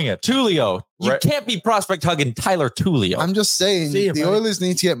showing it. Tullio. You can't be prospect hugging Tyler Tullio. I'm just saying the Oilers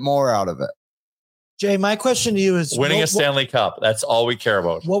need to get more out of it. Jay, my question to you is winning a Stanley Cup. That's all we care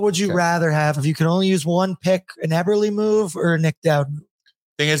about. What would you rather have if you could only use one pick, an Eberle move or a Nick Dowd move?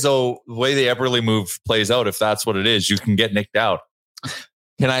 Thing is, though, the way the Eberle move plays out, if that's what it is, you can get Nick Dowd.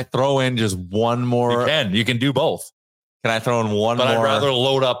 Can I throw in just one more? You can do both. Can I throw in one more? But I'd rather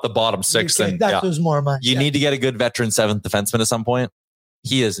load up the bottom 6 than that was more money. You need to get a good veteran 7th defenseman at some point.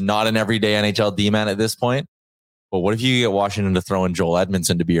 He is not an everyday NHL D-man at this point. But what if you get Washington to throw in Joel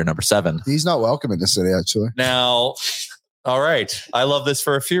Edmondson to be your number 7? He's not welcome in the city, actually. Now, all right. I love this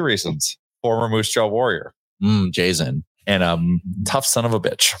for a few reasons. Former Moose Jaw Warrior. Jason. And tough son of a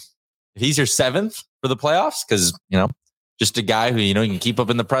bitch. If he's your 7th for the playoffs, because, just a guy who, you can keep up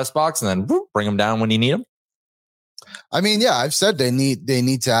in the press box and then bring him down when you need him. I mean, yeah, I've said they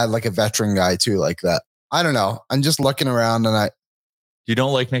need to add like a veteran guy too, like that. I don't know. I'm just looking around and you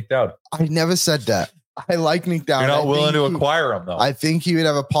don't like Nick Dowd. I never said that. I like Nick Dowd. You're not willing to acquire him though. I think he would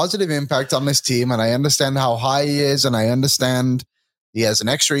have a positive impact on this team, and I understand how high he is, and I understand he has an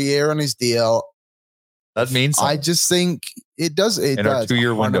extra year on his deal. That means something. I just think it does. It in does, our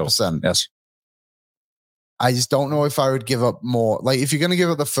 2-year window. Yes. I just don't know if I would give up more. Like if you're going to give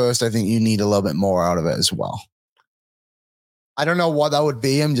up the first, I think you need a little bit more out of it as well. I don't know what that would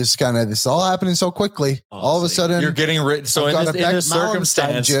be. I'm just kind of, this is all happening so quickly. All of a sudden, you're getting rich. So in this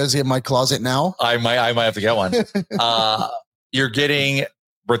circumstance, jersey in my closet now. I might have to get one. You're getting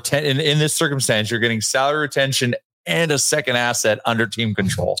in this circumstance, you're getting salary retention and a second asset under team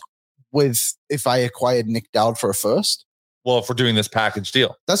control. With if I acquired Nick Dowd for a first? Well, if we're doing this package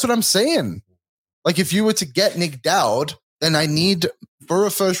deal. That's what I'm saying. Like if you were to get Nick Dowd, then I need, for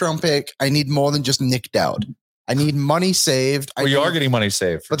a first round pick, I need more than just Nick Dowd. I need money saved. Well, you are getting money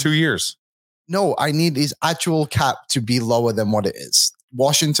saved for 2 years. No, I need his actual cap to be lower than what it is.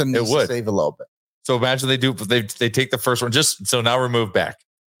 Washington needs to save a little bit. So imagine they take the first one. Just so now remove Beck,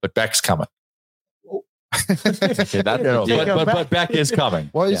 but Beck's coming. But Beck is coming.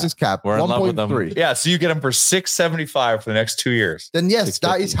 What is his cap? We're in love with them. 1.3. Yeah, so you get him for $675 for the next 2 years. Then yes,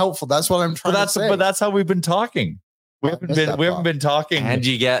 that is helpful. That's what I'm trying to say. But that's how we've been talking. We haven't been talking. And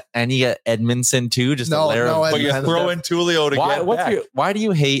you get Edmondson too. Just a layer of, but you throw in Tullio to get back. Why do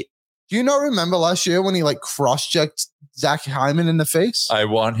you hate? Do you not remember last year when he like cross-checked Zach Hyman in the face? I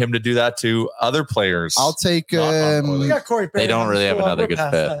want him to do that to other players. I'll take. We got Corey Perry. They don't really have another good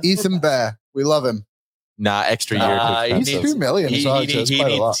fit. Ethan Bear, we love him. Nah, extra year. He's $2 million.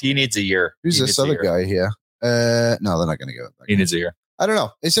 He needs a year. Who's this other guy here? No, they're not going to go. He needs a year. I don't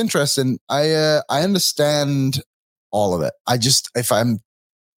know. It's interesting. I understand all of it. If I'm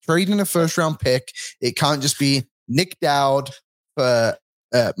trading a first round pick, it can't just be Nick Dowd for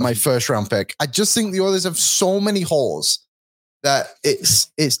my first round pick. I just think the Oilers have so many holes that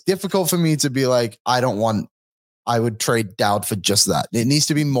it's difficult for me to be like, I would trade Dowd for just that. It needs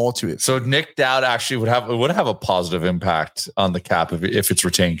to be more to it. So Nick Dowd actually would have a positive impact on the cap if it's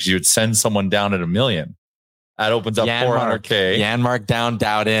retained, because you would send someone down at $1 million. That opens up $400K. Janmark down,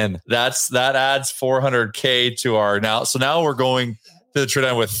 Dowd in. That adds $400K to our now. So now we're going to the trade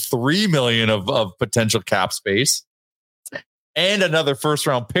line with $3 million of potential cap space and another first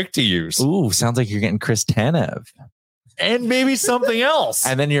round pick to use. Ooh, sounds like you're getting Chris Tanev. And maybe something else.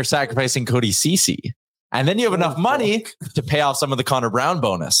 And then you're sacrificing Cody Ceci. And then you have enough money to pay off some of the Connor Brown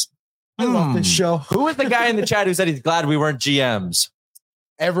bonus. I love this show. Who was the guy in the chat who said he's glad we weren't GMs?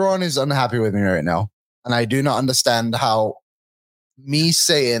 Everyone is unhappy with me right now. And I do not understand how me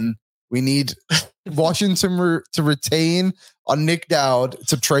saying we need Washington to retain on Nick Dowd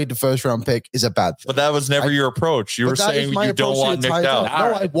to trade the first round pick is a bad thing. But that was never your approach. You were saying you don't want Nick Dowd. No,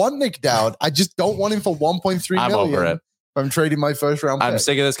 I want Nick Dowd. I just don't want him for $1.3 million. I'm over it. I'm trading my first round pick. I'm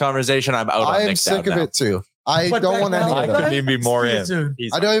sick of this conversation. I'm out on Nick Dowd. I am sick of it too. I don't want any I of couldn't them. even be more in.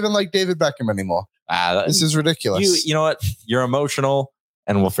 I don't even like David Beckham anymore. This is ridiculous. You know what? You're emotional,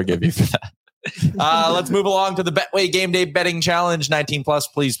 and we'll forgive you for that. Let's move along to the Betway Game Day Betting Challenge. 19 plus,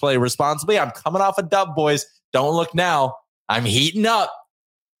 please play responsibly. I'm coming off a dub, boys. Don't look now. I'm heating up.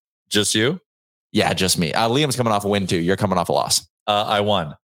 Just you? Yeah, just me. Liam's coming off a win too. You're coming off a loss. I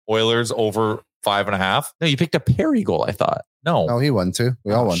won. Oilers over 5.5. No, you picked a Perry goal, I thought. No, he won too.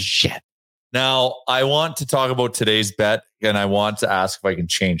 We all won. Shit. Now, I want to talk about today's bet, and I want to ask if I can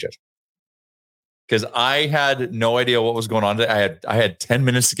change it. Because I had no idea what was going on today. I had 10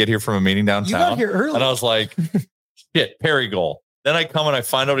 minutes to get here from a meeting downtown. You got here early. And I was like, shit, Perry goal. Then I come and I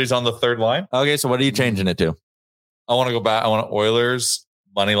find out he's on the third line. Okay, so what are you changing it to? I want to go back. I want Oilers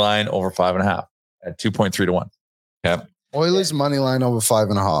money line over 5.5 at 2.3 to 1. Okay. Oilers money line over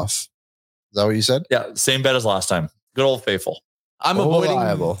 5.5. Is that what you said? Yeah, same bet as last time. Good old faithful. I'm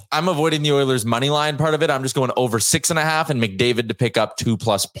avoiding the Oilers money line part of it. I'm just going over 6.5 and McDavid to pick up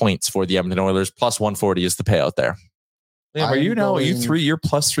 2+ points for the Edmonton Oilers. Plus 140 is the payout there. Are you you're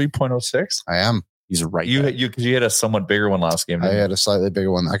plus 3.06? I am. He's right. You had a somewhat bigger one last game. I had a slightly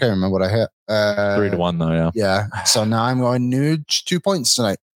bigger one. I can't remember what I hit. 3-1 though. Yeah. Yeah. So now I'm going Nuge 2 points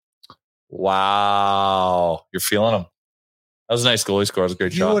tonight. Wow. You're feeling him. That was a nice goal. He scores a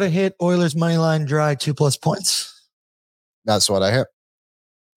great shot. You would have hit Oilers money line dry 2+ points. That's what I hit.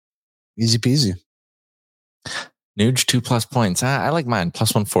 Easy peasy. Nuge 2+ points. I like mine.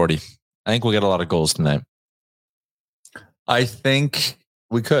 Plus 140. I think we'll get a lot of goals tonight. I think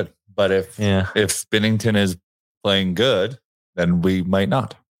we could, but if Binnington is playing good, then we might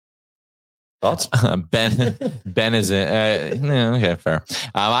not. Thoughts? Ben is in. Okay, fair.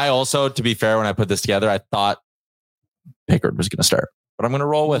 I also, to be fair, when I put this together, I thought Pickard was going to start, but I'm going to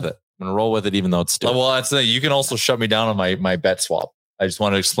roll with it. I'm going to roll with it, even though it's still. Well, that's the, you can also shut me down on my bet swap. I just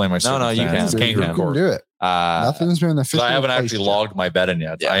want to explain my No, you can. You can do it. Nothing's been official. I haven't actually logged my bet in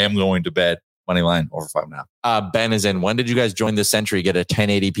yet. Yeah. I am going to bet money line over 5.5. Ben is in. When did you guys join this century? Get a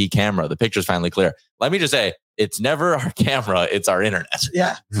 1080p camera. The picture's finally clear. Let me just say, it's never our camera. It's our internet.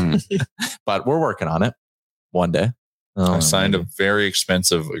 Yeah. But we're working on it one day. I signed a very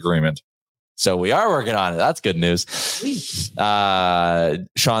expensive agreement. So we are working on it. That's good news.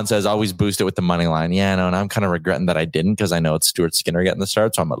 Sean says, always boost it with the money line. Yeah, no, and I'm kind of regretting that I didn't, because I know it's Stuart Skinner getting the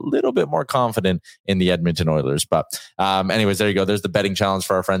start. So I'm a little bit more confident in the Edmonton Oilers. But anyways, there you go. There's the betting challenge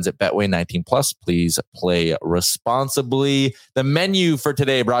for our friends at Betway 19 plus. Please play responsibly. The menu for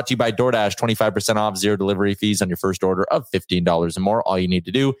today brought to you by DoorDash. 25% off, 0 delivery fees on your first order of $15 or more. All you need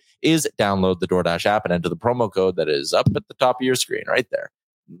to do is download the DoorDash app and enter the promo code that is up at the top of your screen right there.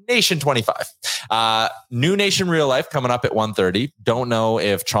 Nation 25. New Nation Real Life coming up at 1:30. Don't know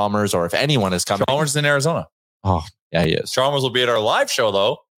if Chalmers or if anyone is coming. Chalmers is in Arizona. Oh, yeah, he is. Chalmers will be at our live show,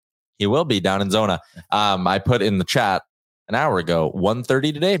 though. He will be down in Zona. I put in the chat an hour ago,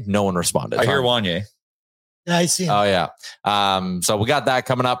 1:30 today. No one responded. I hear Wanye. Yeah, I see him. Oh, yeah. So we got that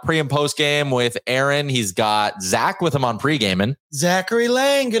coming up. Pre and post game with Aaron. He's got Zach with him on pre-gaming. Zachary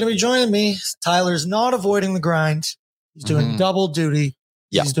Lang going to be joining me. Tyler's not avoiding the grind. He's doing double duty.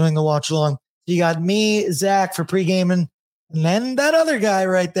 Yeah. He's doing the watch along. You got me, Zach for pre-gaming, and then that other guy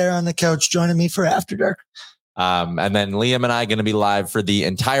right there on the couch joining me for After Dark. And then Liam and I going to be live for the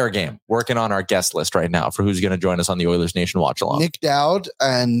entire game, working on our guest list right now for who's going to join us on the Oilers Nation watch along. Nick Dowd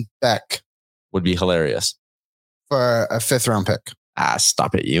and Beck. would be hilarious. For a 5th round pick.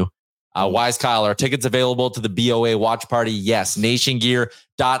 Stop it, you. Wise Kyle, are tickets available to the BOA watch party? Yes.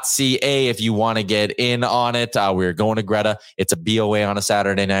 Nationgear.ca if you want to get in on it. We're going to Greta. It's a BOA on a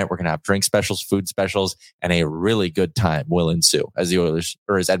Saturday night. We're going to have drink specials, food specials, and a really good time will ensue as the Oilers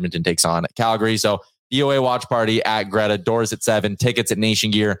or as Edmonton takes on Calgary. So BOA watch party at Greta. Doors at 7. Tickets at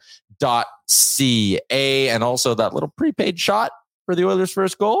nationgear.ca. And also that little prepaid shot for the Oilers'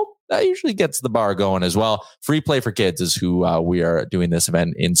 first goal. That usually gets the bar going as well. Free Play for Kids is who we are doing this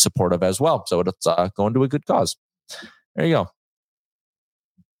event in support of as well. So it's going to a good cause. There you go.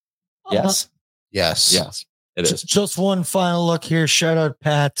 Yes. Yes. It is. Just one final look here. Shout out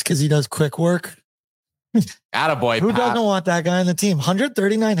Pat because he does quick work. Attaboy, Who Pat. doesn't want that guy on the team?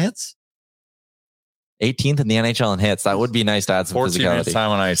 139 hits. 18th in the NHL in hits. That would be nice to add some 14 minutes physicality. time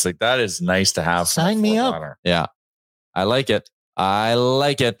on ice. Like that is nice to have. Sign me up. Honor. Yeah. I like it.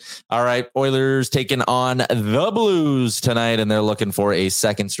 All right. Oilers taking on the Blues tonight, and they're looking for a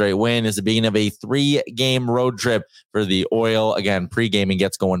second straight win. It's the beginning of a 3-game road trip for the Oil. Again, pre-gaming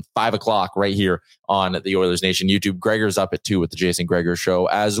gets going 5:00 right here on the Oilers Nation YouTube. Gregor's up at 2 with the Jason Gregor show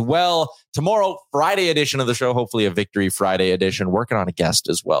as well. Tomorrow, Friday edition of the show, hopefully a Victory Friday edition, working on a guest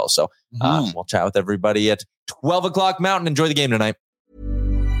as well. So we'll chat with everybody at 12:00 Mountain. Enjoy the game tonight.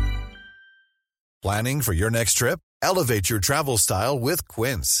 Planning for your next trip? Elevate your travel style with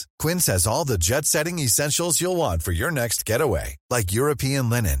Quince. Quince has all the jet-setting essentials you'll want for your next getaway, like European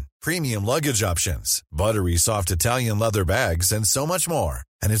linen, premium luggage options, buttery soft Italian leather bags, and so much more.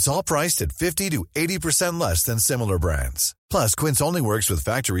 And it's all priced at 50 to 80% less than similar brands. Plus, Quince only works with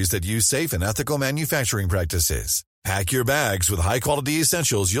factories that use safe and ethical manufacturing practices. Pack your bags with high-quality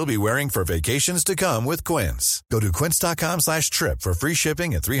essentials you'll be wearing for vacations to come with Quince. Go to quince.com/trip for free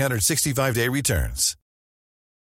shipping and 365-day returns.